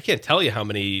you? I can't tell you how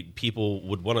many people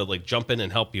would want to like jump in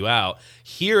and help you out.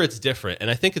 Here it's different, and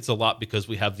I think it's a lot because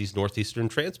we have these Northeastern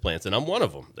transplants, and I'm one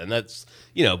of them. And that's,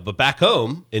 you know, but back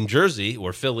home in Jersey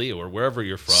or Philly or wherever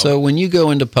you're from. So when you go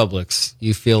into Publix,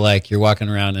 you feel like you're walking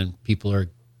around and people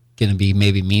are going to be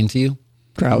maybe mean to you?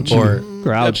 Grouchy.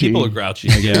 Yeah, people are grouchy.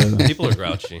 Yeah, people are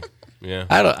grouchy. Yeah,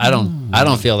 I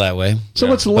don't feel that way. So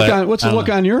what's the look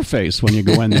on your face when you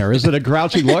go in there? Is it a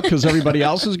grouchy look because everybody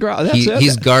else is grouchy?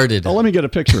 He's guarded. Oh, let me get a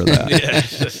picture of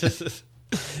that.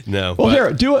 No. Well,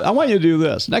 here, do it. I want you to do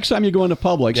this next time you go into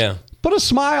Publix. Put a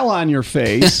smile on your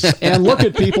face and look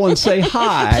at people and say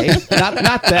hi. Not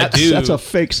that. That's a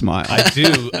fake smile. I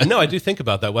do. No, I do think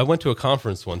about that. I went to a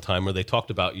conference one time where they talked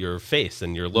about your face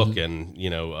and your look, and you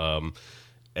know.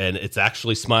 And it's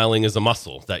actually smiling is a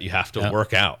muscle that you have to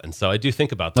work out. And so I do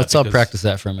think about that. Let's all practice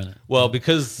that for a minute. Well,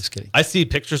 because I see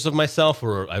pictures of myself,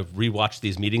 or I rewatch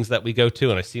these meetings that we go to,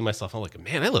 and I see myself, I'm like,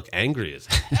 man, I look angry as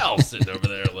hell sitting over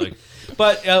there. Like,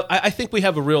 but I think we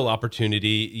have a real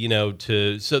opportunity, you know,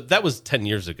 so that was 10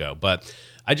 years ago. But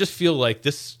I just feel like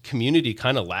this community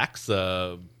kind of lacks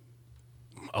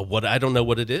what I don't know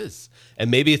what it is. And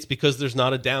maybe it's because there's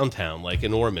not a downtown like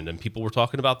in Ormond, and people were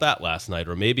talking about that last night.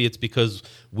 Or maybe it's because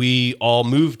we all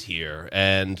moved here,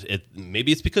 and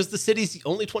maybe it's because the city's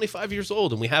only 25 years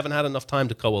old and we haven't had enough time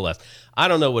to coalesce. I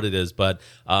don't know what it is, but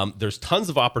there's tons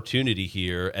of opportunity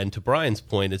here. And to Brian's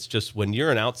point, it's just when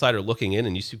you're an outsider looking in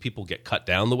and you see people get cut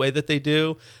down the way that they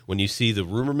do, when you see the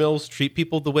rumor mills treat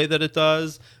people the way that it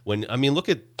does, look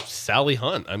at Sally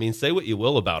Hunt. I mean, say what you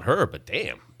will about her, but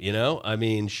damn. You know, I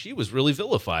mean, she was really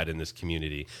vilified in this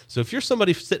community. So if you're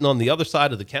somebody sitting on the other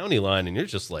side of the county line and you're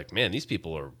just like, man, these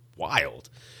people are wild,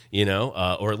 you know,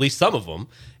 or at least some of them,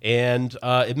 and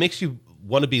it makes you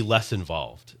want to be less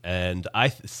involved. And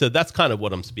so that's kind of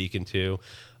what I'm speaking to.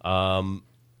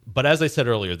 But as I said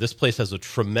earlier, this place has a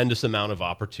tremendous amount of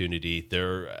opportunity.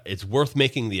 It's worth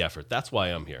making the effort. That's why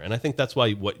I'm here. And I think that's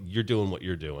why what you're doing.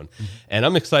 Mm-hmm. And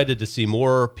I'm excited to see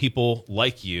more people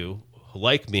like you,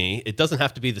 like me. It doesn't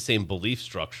have to be the same belief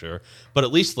structure, but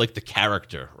at least like the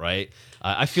character, right?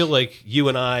 I feel like you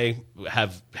and I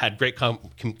have had great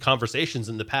conversations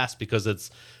in the past because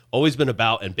it's always been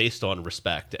about and based on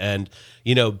respect. And,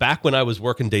 back when I was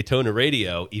working Daytona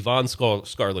radio, Yvonne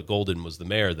Scarlett Golden was the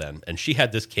mayor then. And she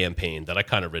had this campaign that I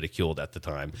kind of ridiculed at the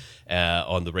time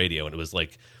on the radio. And it was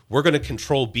like, we're going to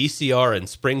control BCR and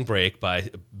spring break by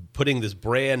putting this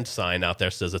brand sign out there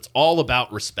that says it's all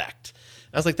about respect.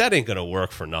 I was like, that ain't going to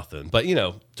work for nothing. But,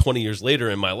 20 years later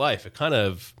in my life, it kind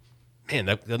of, man,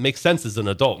 that makes sense as an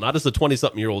adult, not as a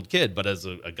 20-something-year-old kid, but as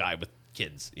a guy with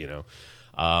kids,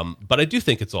 But I do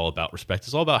think it's all about respect.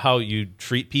 It's all about how you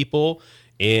treat people.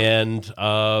 And,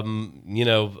 I've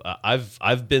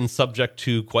been subject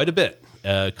to quite a bit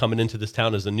coming into this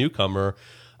town as a newcomer.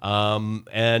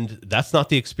 And that's not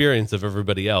the experience of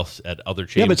everybody else at other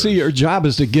chambers. Yeah, but see, your job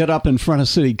is to get up in front of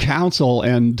city council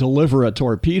and deliver a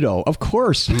torpedo. Of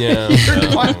course, yeah, you're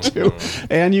going to,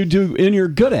 and you do, and you're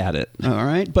good at it. All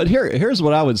right, but here's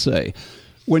what I would say: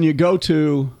 when you go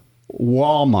to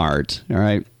Walmart, all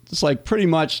right, it's like pretty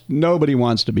much nobody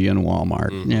wants to be in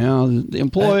Walmart. Mm-hmm. The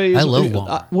employees. I love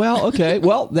Walmart. Well, okay,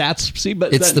 well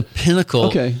but it's the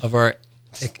pinnacle of our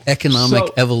economic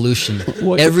evolution.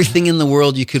 Everything in the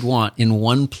world you could want in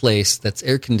one place that's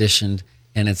air conditioned,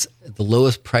 and it's the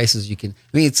lowest prices you can.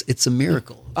 I mean, it's a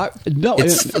miracle.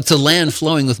 It's a land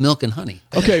flowing with milk and honey.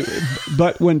 Okay,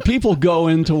 but when people go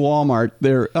into Walmart,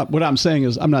 they're what I'm saying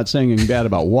is, I'm not saying anything bad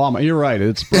about Walmart. You're right;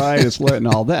 it's bright, it's lit, and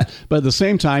all that. But at the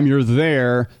same time, you're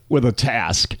there with a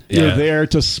task. Yeah. You're there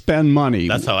to spend money.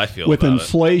 That's how I feel with about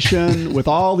inflation, with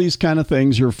all these kind of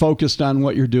things. You're focused on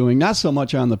what you're doing, not so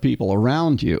much on the people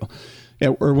around you.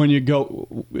 Or when you go,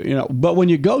 but when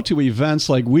you go to events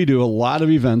like we do, a lot of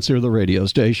events here at the radio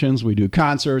stations, we do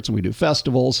concerts and we do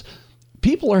festivals.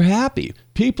 People are happy.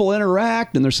 People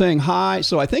interact and they're saying hi.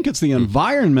 So I think it's the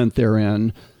environment they're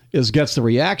in gets the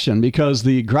reaction, because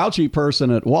the grouchy person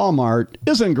at Walmart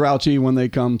isn't grouchy when they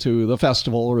come to the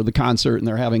festival or the concert and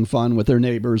they're having fun with their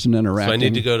neighbors and interacting. So I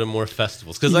need to go to more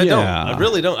festivals, because I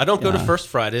really don't. I don't go to First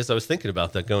Fridays. I was thinking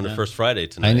about that, going to First Friday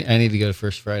tonight. I need to go to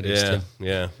First Fridays too.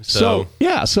 Yeah. So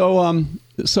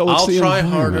I'll try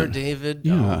harder, David.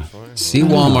 Yeah. See,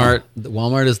 Walmart.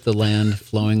 Walmart is the land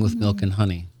flowing with milk and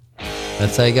honey.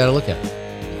 That's how you got to look at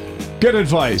it. Good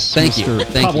advice. Thank you.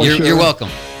 Thank you. You're welcome.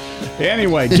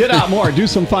 Anyway, get out more, do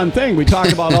some fun thing. We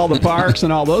talk about all the parks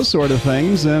and all those sort of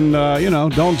things, and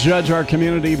don't judge our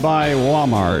community by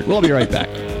Walmart. We'll be right back.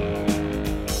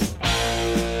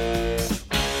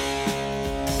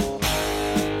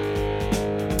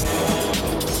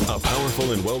 A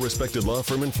powerful and well-respected law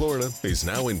firm in Florida is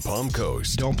now in Palm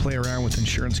Coast. Don't play around with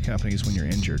insurance companies when you're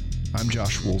injured. I'm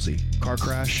Josh Woolsey. Car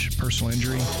crash, personal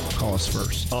injury, call us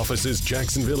first. Offices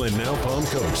Jacksonville and now Palm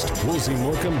Coast.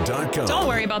 WoolseyMorecambe.com. Don't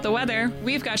worry about the weather.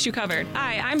 We've got you covered.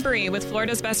 Hi, I'm Bree with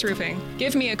Florida's Best Roofing.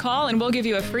 Give me a call and we'll give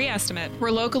you a free estimate.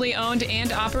 We're locally owned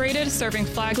and operated, serving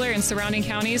Flagler and surrounding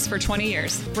counties for 20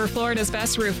 years. We're Florida's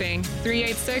Best Roofing.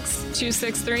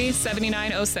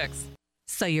 386-263-7906.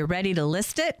 So you're ready to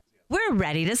list it? We're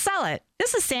ready to sell it.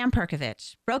 This is Sam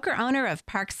Perkovich, broker-owner of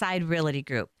Parkside Realty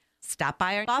Group. Stop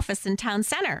by our office in Town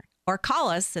Center or call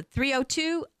us at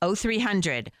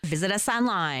 302-0300. Visit us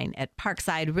online at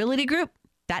parksiderealtygroup.net.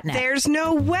 There's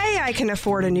no way I can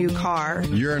afford a new car.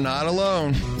 You're not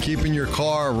alone. Keeping your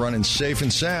car running safe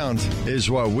and sound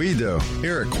is what we do.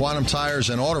 Here at Quantum Tires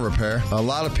and Auto Repair, a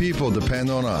lot of people depend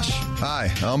on us. Hi,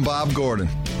 I'm Bob Gordon.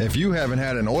 If you haven't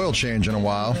had an oil change in a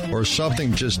while or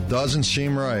something just doesn't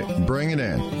seem right, bring it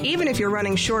in. Even if you're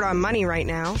running short on money right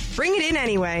now, bring it in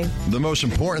anyway. The most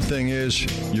important thing is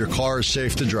your car is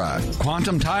safe to drive.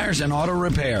 Quantum Tires and Auto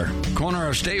Repair, corner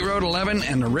of State Road 11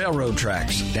 and the railroad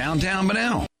tracks, downtown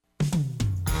Bunnell.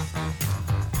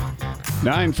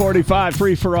 9:45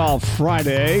 Free for All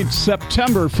Friday,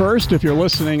 September 1st. If you're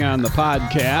listening on the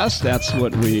podcast, that's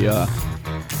what we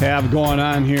have going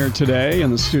on here today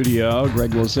in the studio.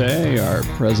 Greg Lozay, our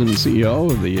president and CEO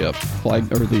of the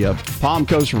Palm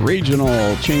Coast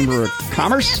Regional Chamber of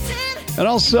Commerce, and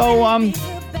also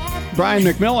Brian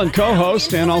McMillan,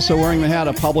 co-host, and also wearing the hat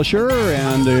of publisher,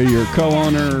 and your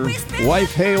co-owner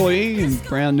wife Haley, and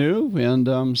brand new,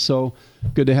 and so.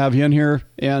 Good to have you in here.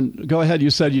 And go ahead. You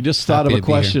said you just thought of a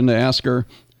question to ask her.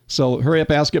 So hurry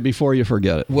up, ask it before you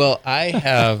forget it. Well, I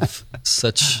have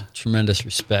such tremendous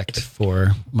respect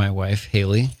for my wife,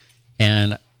 Haley.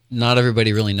 And not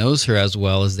everybody really knows her as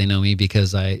well as they know me,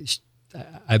 because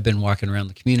I've been walking around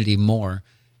the community more.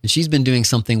 And she's been doing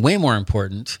something way more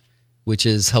important, which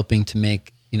is helping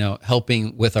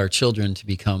with our children to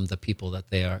become the people that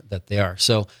they are.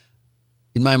 So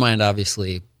in my mind,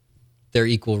 obviously, they're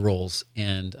equal roles.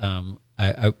 And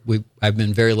I've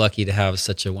been very lucky to have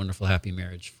such a wonderful, happy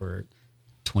marriage for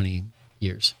 20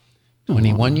 years.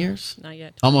 21 years? Not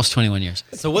yet. Almost 21 years.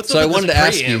 So what's I wanted to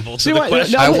ask you.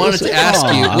 I wanted to ask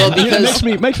you. Well, because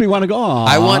makes me want to go on.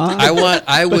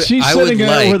 But she's sitting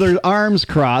there with her arms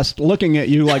crossed, looking at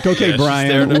you like, okay,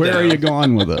 Brian, where are you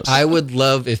going with this? I would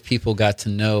love if people got to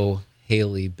know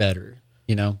Haley better,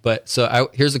 But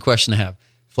here's the question I have: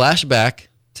 flashback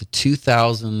to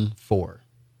 2004.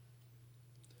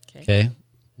 Okay,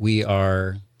 we've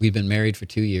been married for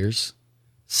 2 years,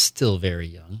 still very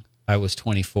young. I was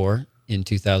 24 in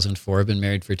 2004. I've been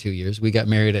married for 2 years. We got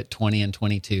married at 20 and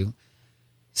 22.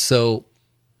 So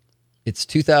it's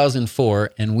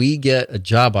 2004, and we get a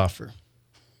job offer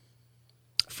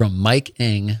from Mike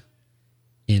Eng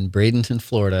in Bradenton,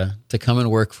 Florida, to come and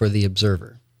work for the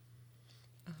Observer.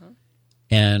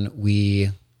 And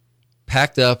we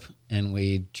packed up and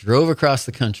we drove across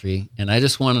the country. And I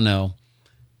just want to know,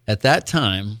 at that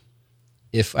time,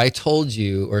 if I told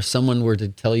you or someone were to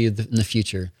tell you in the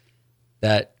future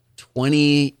that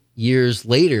 20 years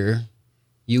later,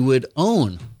 you would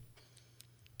own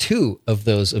 2 of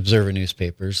those Observer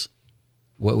newspapers,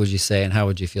 what would you say and how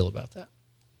would you feel about that?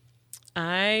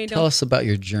 Tell us about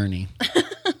your journey.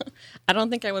 I don't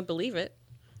think I would believe it.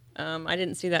 I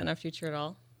didn't see that in our future at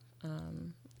all.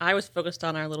 I was focused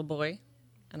on our little boy,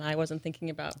 and I wasn't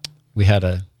thinking about We had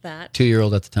a that.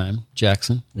 2-year-old at the time,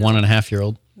 Jackson,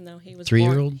 1.5-year-old. No, he was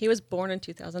 3-year-old. He was born in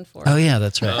 2004. Oh yeah,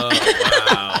 that's right. Oh,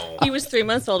 wow. He was 3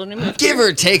 months old when we moved. Give here.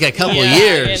 or take a couple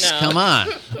years. Come on.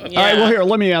 All right, well, here,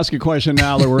 let me ask you a question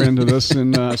now that we're into this.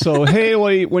 And so,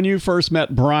 Haley, when you first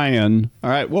met Brian, all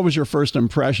right, what was your first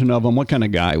impression of him? What kind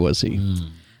of guy was he?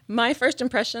 My first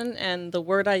impression, and the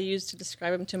word I used to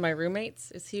describe him to my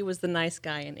roommates, is he was the nice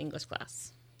guy in English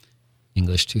class.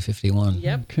 English 251.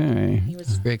 Yep. Okay. He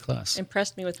was great class.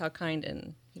 Impressed me with how kind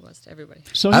and he was to everybody.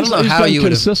 So I don't know how you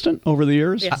would have consistent over the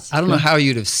years. Yes. I don't know how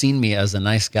you'd have seen me as a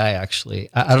nice guy. Actually,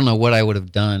 I don't know what I would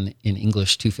have done in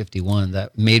English 251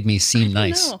 that made me seem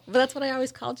nice. No, but that's what I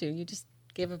always called you. You just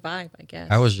gave a vibe, I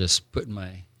guess. I was just putting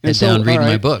my head down, reading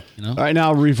my book. All right,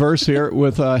 now reverse here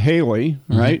with Haley.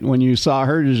 Right, when you saw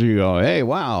her, did you go, "Hey,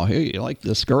 wow, hey, you like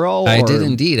this girl?" I did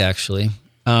indeed, actually.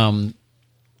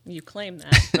 You claim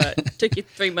that, but it took you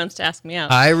 3 months to ask me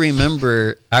out. I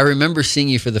remember seeing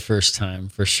you for the first time,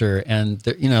 for sure. And,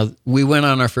 we went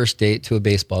on our first date to a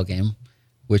baseball game,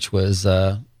 which was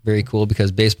very cool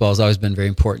because baseball has always been very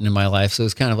important in my life. So it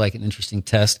was kind of like an interesting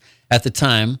test. At the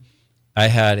time, I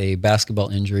had a basketball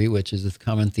injury, which is a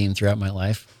common theme throughout my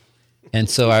life. And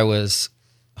so I was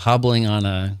hobbling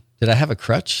on did I have a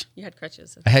crutch? You had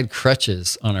crutches. I had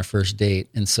crutches on our first date.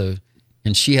 And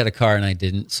she had a car and I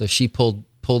didn't. So she pulled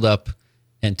up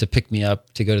and to pick me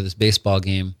up to go to this baseball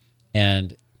game,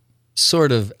 and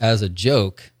sort of as a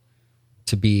joke,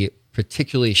 to be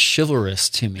particularly chivalrous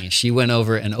to me, she went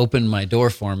over and opened my door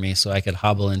for me so I could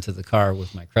hobble into the car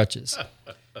with my crutches.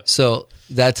 So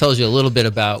that tells you a little bit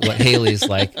about what Haley's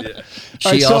like. Yeah.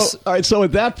 All right, so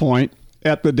at that point,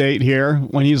 at the date here,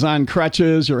 when he's on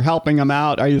crutches, you're helping him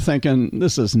out, are you thinking,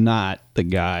 this is not the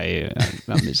guy?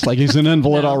 It's like he's an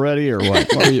invalid already, or what?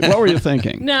 What were you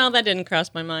thinking? No, that didn't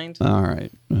cross my mind. All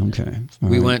right. Okay.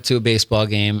 We went to a baseball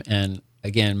game, and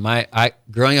again,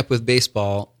 growing up with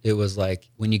baseball, it was like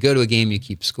when you go to a game, you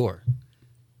keep score.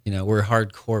 We're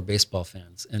hardcore baseball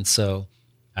fans. And so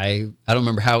I don't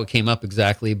remember how it came up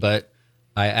exactly, but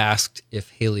I asked if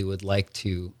Haley would like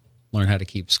to learn how to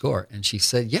keep score. And she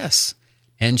said yes.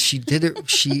 And she did it.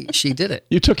 She did it.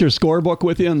 You took your scorebook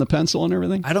with you and the pencil and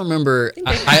everything? I don't remember.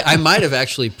 I might have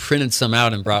actually printed some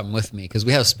out and brought them with me because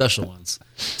we have special ones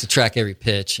to track every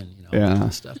pitch and all that kind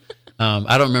of stuff.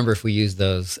 I don't remember if we used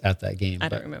those at that game. I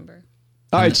don't remember.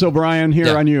 All right, so Brian,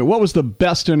 here on you. What was the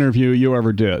best interview you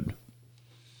ever did?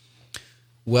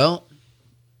 Well,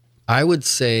 I would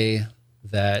say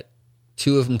that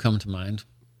 2 of them come to mind.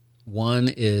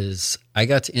 One is I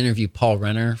got to interview Paul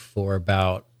Renner for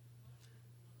about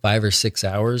 5 or 6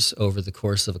 hours over the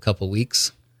course of a couple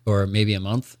weeks or maybe a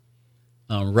month.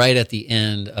 Right at the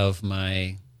end of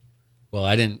I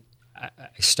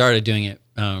started doing it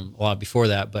a lot before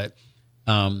that, but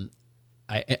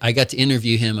I got to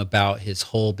interview him about his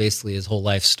whole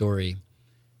life story.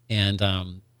 And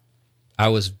I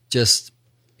was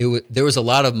there was a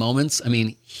lot of moments. I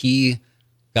mean, he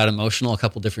got emotional a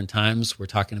couple different times. We're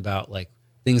talking about like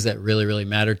things that really, really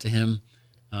mattered to him.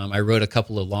 I wrote a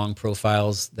couple of long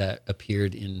profiles that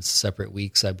appeared in separate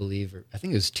weeks, I believe, or I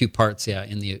think it was 2 parts,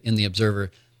 in the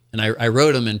Observer. and I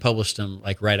wrote them and published them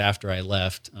like right after I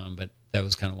left. But that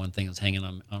was kind of one thing that was hanging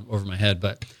on over my head.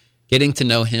 But getting to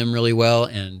know him really well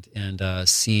and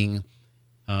seeing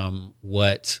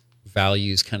what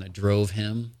values kind of drove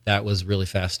him, that was really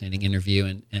fascinating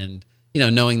interview. And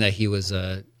knowing that he was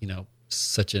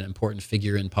such an important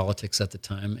figure in politics at the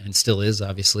time and still is,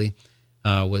 obviously,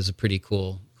 was a pretty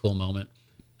cool moment.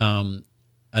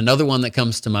 Another one that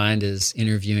comes to mind is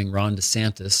interviewing Ron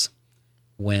DeSantis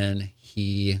when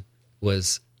he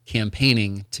was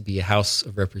campaigning to be a House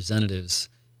of Representatives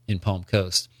in Palm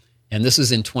Coast. And this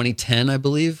was in 2010, I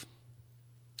believe.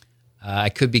 I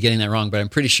could be getting that wrong, but I'm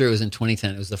pretty sure it was in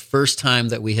 2010. It was the first time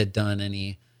that we had done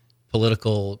any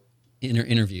political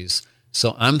interviews.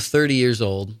 So I'm 30 years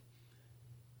old,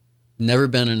 never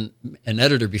been an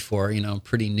editor before, I'm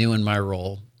pretty new in my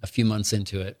role, a few months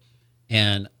into it.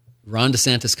 And Ron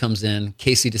DeSantis comes in.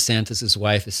 Casey DeSantis'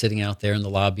 wife is sitting out there in the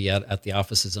lobby at the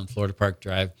offices on Florida Park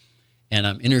Drive. And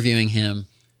I'm interviewing him,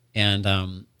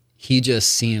 and he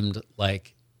just seemed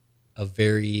like a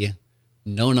very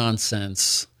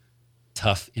no-nonsense,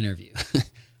 tough interview.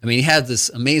 I mean, he had this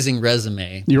amazing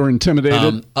resume. You were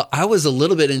intimidated? I was a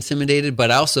little bit intimidated, but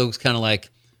I also was kind of like,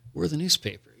 we're the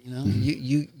newspaper.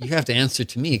 You have to answer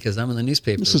to me because I'm in the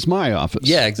newspaper. This is my office.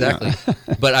 Yeah, exactly.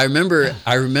 Yeah. But I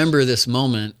remember this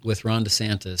moment with Ron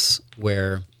DeSantis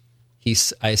where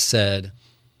I said,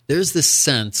 there's this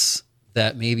sense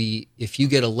that maybe if you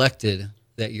get elected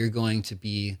that you're going to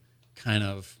be kind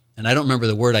of, and I don't remember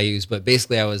the word I used, but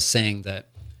basically I was saying that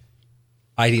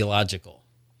ideological.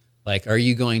 Like, are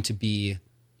you going to be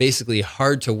basically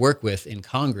hard to work with in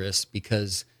Congress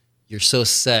because you're so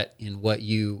set in what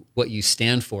you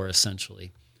stand for,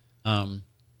 essentially,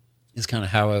 is kind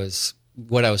of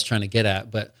what I was trying to get at.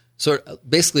 But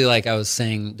basically, like I was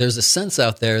saying, there's a sense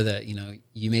out there that,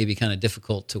 you may be kind of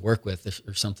difficult to work with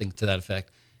or something to that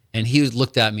effect. And he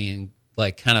looked at me and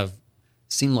like kind of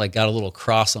seemed like got a little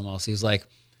cross almost. He was like,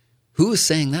 who is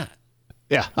saying that?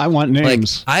 Yeah, I want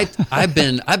names. Like, I've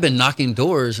been knocking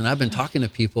doors and I've been talking to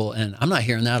people and I'm not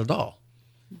hearing that at all.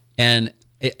 And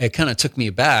it kind of took me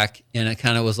aback, and it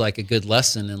kind of was like a good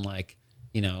lesson in like,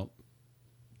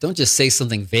 don't just say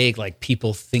something vague like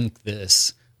people think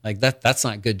this. Like that's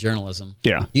not good journalism.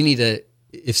 Yeah. You need to,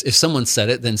 if someone said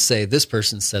it, then say this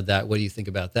person said that. What do you think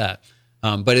about that?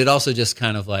 But it also just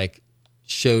kind of like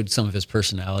showed some of his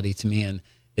personality to me, and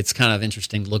it's kind of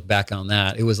interesting to look back on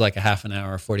that. It was like a half an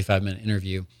hour, 45-minute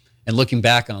interview, and looking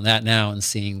back on that now and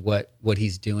seeing what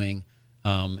he's doing,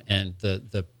 and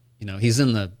the he's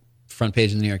in the front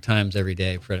page of the New York Times every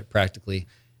day practically,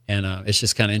 and it's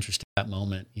just kind of interesting that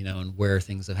moment, and where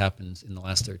things have happened in the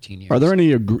last 13 years. Are there any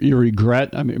you regret?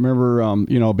 I mean,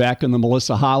 remember, back in the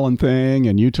Melissa Holland thing,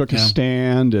 and you took a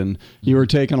stand, and you were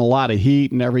taking a lot of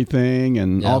heat and everything,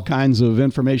 and all kinds of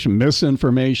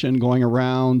misinformation going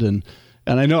around, and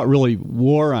I know it really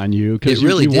wore on you because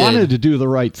you wanted to do the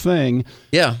right thing.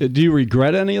 Yeah. Do you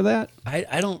regret any of that?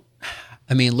 I don't.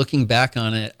 I mean, looking back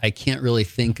on it, I can't really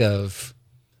think of.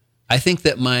 I think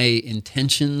that my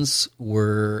intentions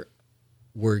were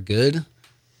good.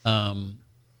 I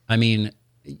mean,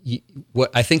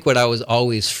 what I was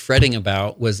always fretting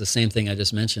about was the same thing I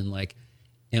just mentioned. Like,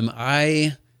 am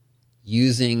I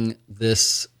using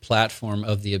this platform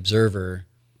of the Observer,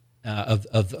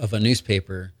 of a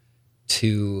newspaper,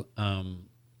 to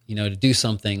to do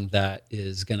something that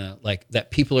is gonna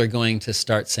that people are going to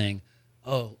start saying,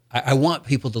 oh, I want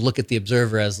people to look at the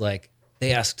Observer as like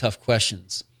they ask tough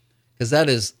questions. Because that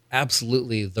is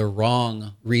absolutely the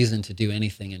wrong reason to do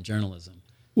anything in journalism.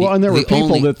 Well, and there were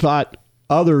people that thought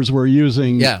others were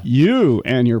using you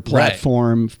and your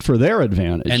platform for their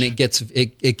advantage. And it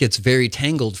gets very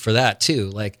tangled for that too.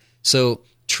 Like, so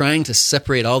trying to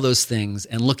separate all those things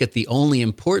and look at the only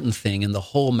important thing in the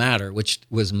whole matter, which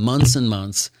was months and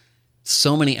months,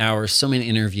 so many hours, so many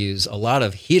interviews, a lot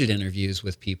of heated interviews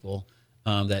with people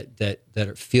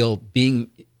that feel being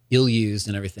ill-used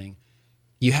and everything.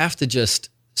 You have to just,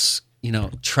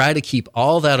 try to keep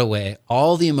all that away,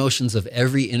 all the emotions of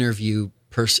every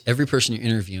every person you're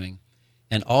interviewing,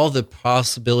 and all the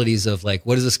possibilities of like,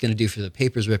 what is this going to do for the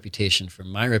paper's reputation, for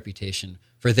my reputation,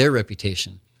 for their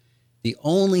reputation? The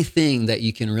only thing that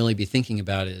you can really be thinking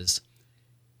about is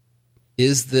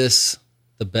this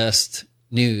the best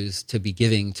news to be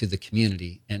giving to the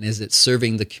community? And is it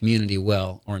serving the community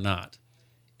well or not?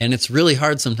 And it's really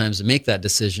hard sometimes to make that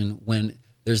decision when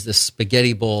there's this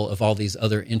spaghetti bowl of all these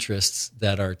other interests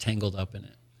that are tangled up in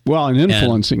it. Well, and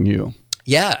influencing you.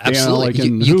 Yeah, absolutely.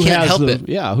 You can't help it.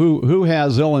 Yeah, who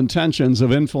has ill intentions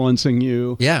of influencing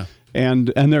you? Yeah. And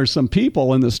there's some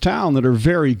people in this town that are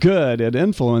very good at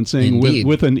influencing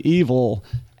with an evil,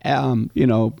 Well,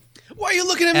 Why are you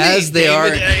looking at me? As they are,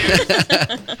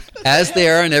 as they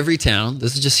are in every town.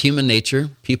 This is just human nature.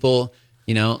 People,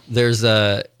 there's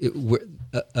a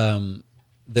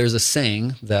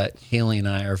saying that Haley and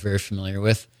I are very familiar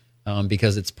with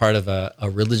because it's part of a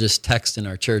religious text in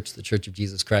our church, the Church of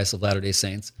Jesus Christ of Latter-day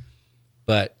Saints.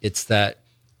 But it's that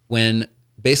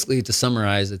basically to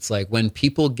summarize, it's like when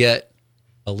people get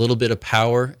a little bit of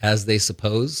power as they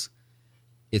suppose,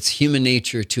 it's human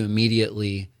nature to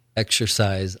immediately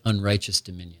exercise unrighteous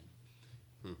dominion.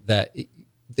 That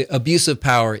the abuse of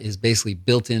power is basically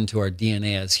built into our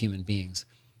DNA as human beings.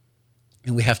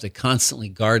 And we have to constantly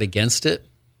guard against it.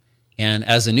 And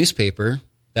as a newspaper,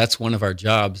 that's one of our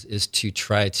jobs, is to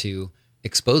try to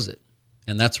expose it.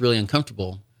 And that's really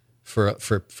uncomfortable for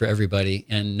everybody.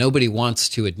 And nobody wants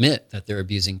to admit that they're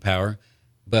abusing power.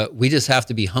 But we just have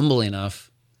to be humble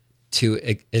enough to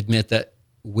admit that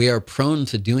we are prone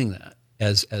to doing that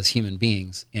as human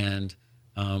beings. And,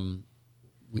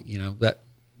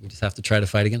 we just have to try to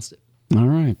fight against it. All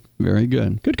right. Very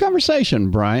good. Good conversation,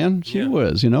 Brian. She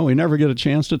was. We never get a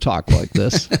chance to talk like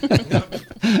this.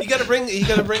 You got to bring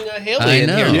Haley in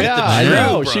here. Yeah, I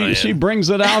know. She brings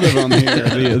it out of him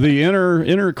here. The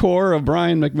inner core of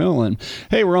Brian McMillan.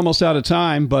 Hey, we're almost out of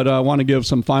time, but I want to give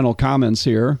some final comments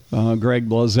here. Greg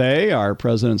Blazé, our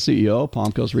president and CEO,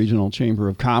 Palm Coast Regional Chamber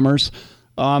of Commerce.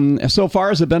 So far,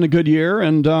 has it been a good year,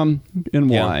 and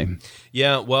why?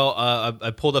 Yeah, well,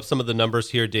 I pulled up some of the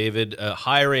numbers here, David.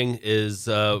 Hiring is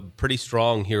pretty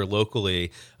strong here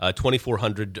locally.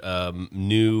 2,400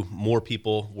 more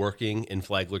people working in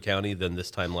Flagler County than this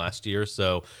time last year.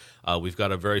 So we've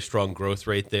got a very strong growth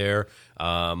rate there.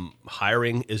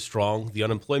 Hiring is strong. The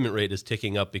unemployment rate is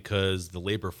ticking up because the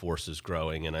labor force is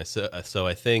growing. And so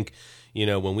I think,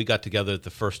 when we got together the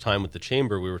first time with the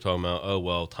chamber, we were talking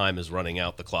about, time is running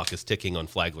out. The clock is ticking on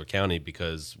Flagler County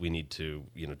because we need to,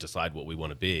 decide what we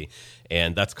want to be.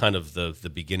 And that's kind of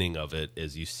the beginning of it,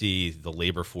 is you see the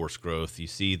labor force growth, you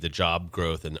see the job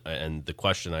growth. And the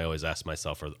question I always ask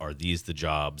myself, are these the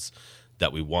jobs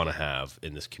that we want to have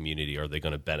in this community? Are they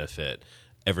going to benefit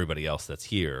everybody else that's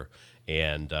here?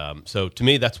 And so to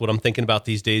me, that's what I'm thinking about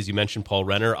these days. You mentioned Paul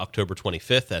Renner, October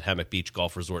 25th at Hammock Beach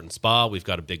Golf Resort and Spa. We've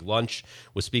got a big lunch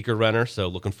with Speaker Renner, so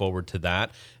looking forward to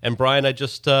that. And Brian, I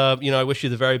just, I wish you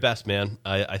the very best, man.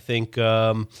 I think,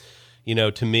 to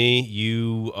me,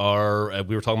 you are,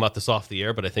 we were talking about this off the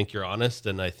air, but I think you're honest.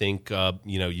 And I think,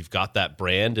 you've got that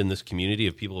brand in this community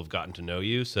of people who've gotten to know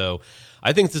you. So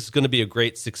I think this is going to be a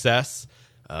great success.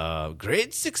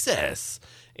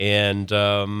 And,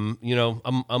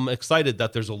 I'm excited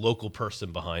that there's a local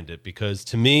person behind it, because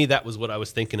to me, that was what I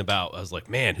was thinking about. I was like,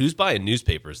 man, who's buying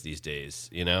newspapers these days?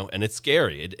 And it's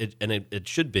scary. It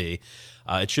should be.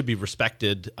 It should be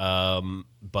respected.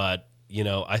 But,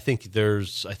 I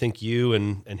think you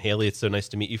and Haley, it's so nice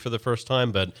to meet you for the first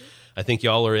time, but I think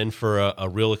y'all are in for a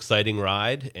real exciting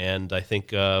ride. And I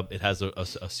think it has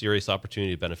a serious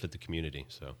opportunity to benefit the community.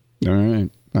 So. All right.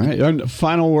 And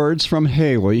final words from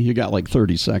Haley. You got like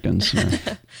 30 seconds.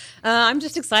 I'm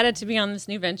just excited to be on this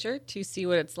new venture, to see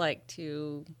what it's like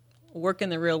to work in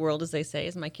the real world, as they say,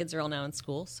 as my kids are all now in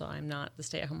school, so I'm not the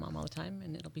stay-at-home mom all the time,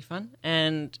 and it'll be fun.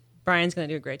 And Brian's going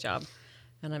to do a great job,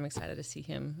 and I'm excited to see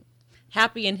him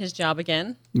happy in his job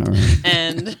again. All right.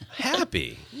 And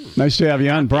happy. Nice to have you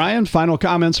on. Brian, final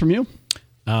comments from you?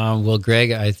 Well,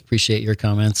 Greg, I appreciate your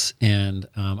comments, and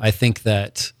I think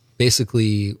that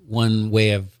basically one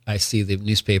way I see the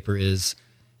newspaper is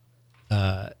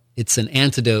it's an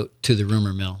antidote to the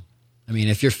rumor mill. I mean,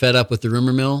 if you're fed up with the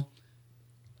rumor mill,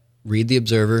 read the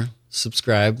Observer,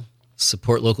 subscribe,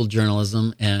 support local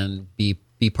journalism, and be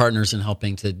partners in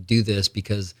helping to do this,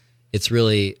 because it's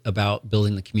really about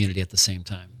building the community at the same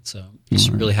time. So just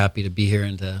really happy to be here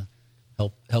and to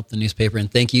help the newspaper.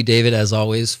 And thank you, David, as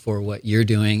always, for what you're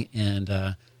doing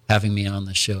and having me on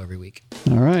the show every week.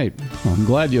 All right. Well, I'm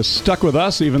glad you stuck with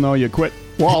us, even though you quit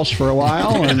Walsh for a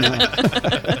while. And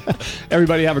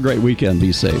everybody have a great weekend.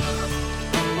 Be safe.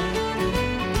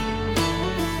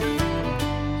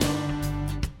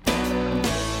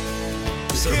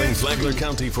 Serving Flagler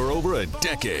County for over a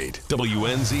decade.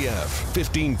 WNZF,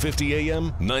 1550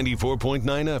 AM, 94.9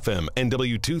 FM, and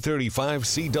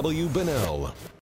W235 CW Bunnell.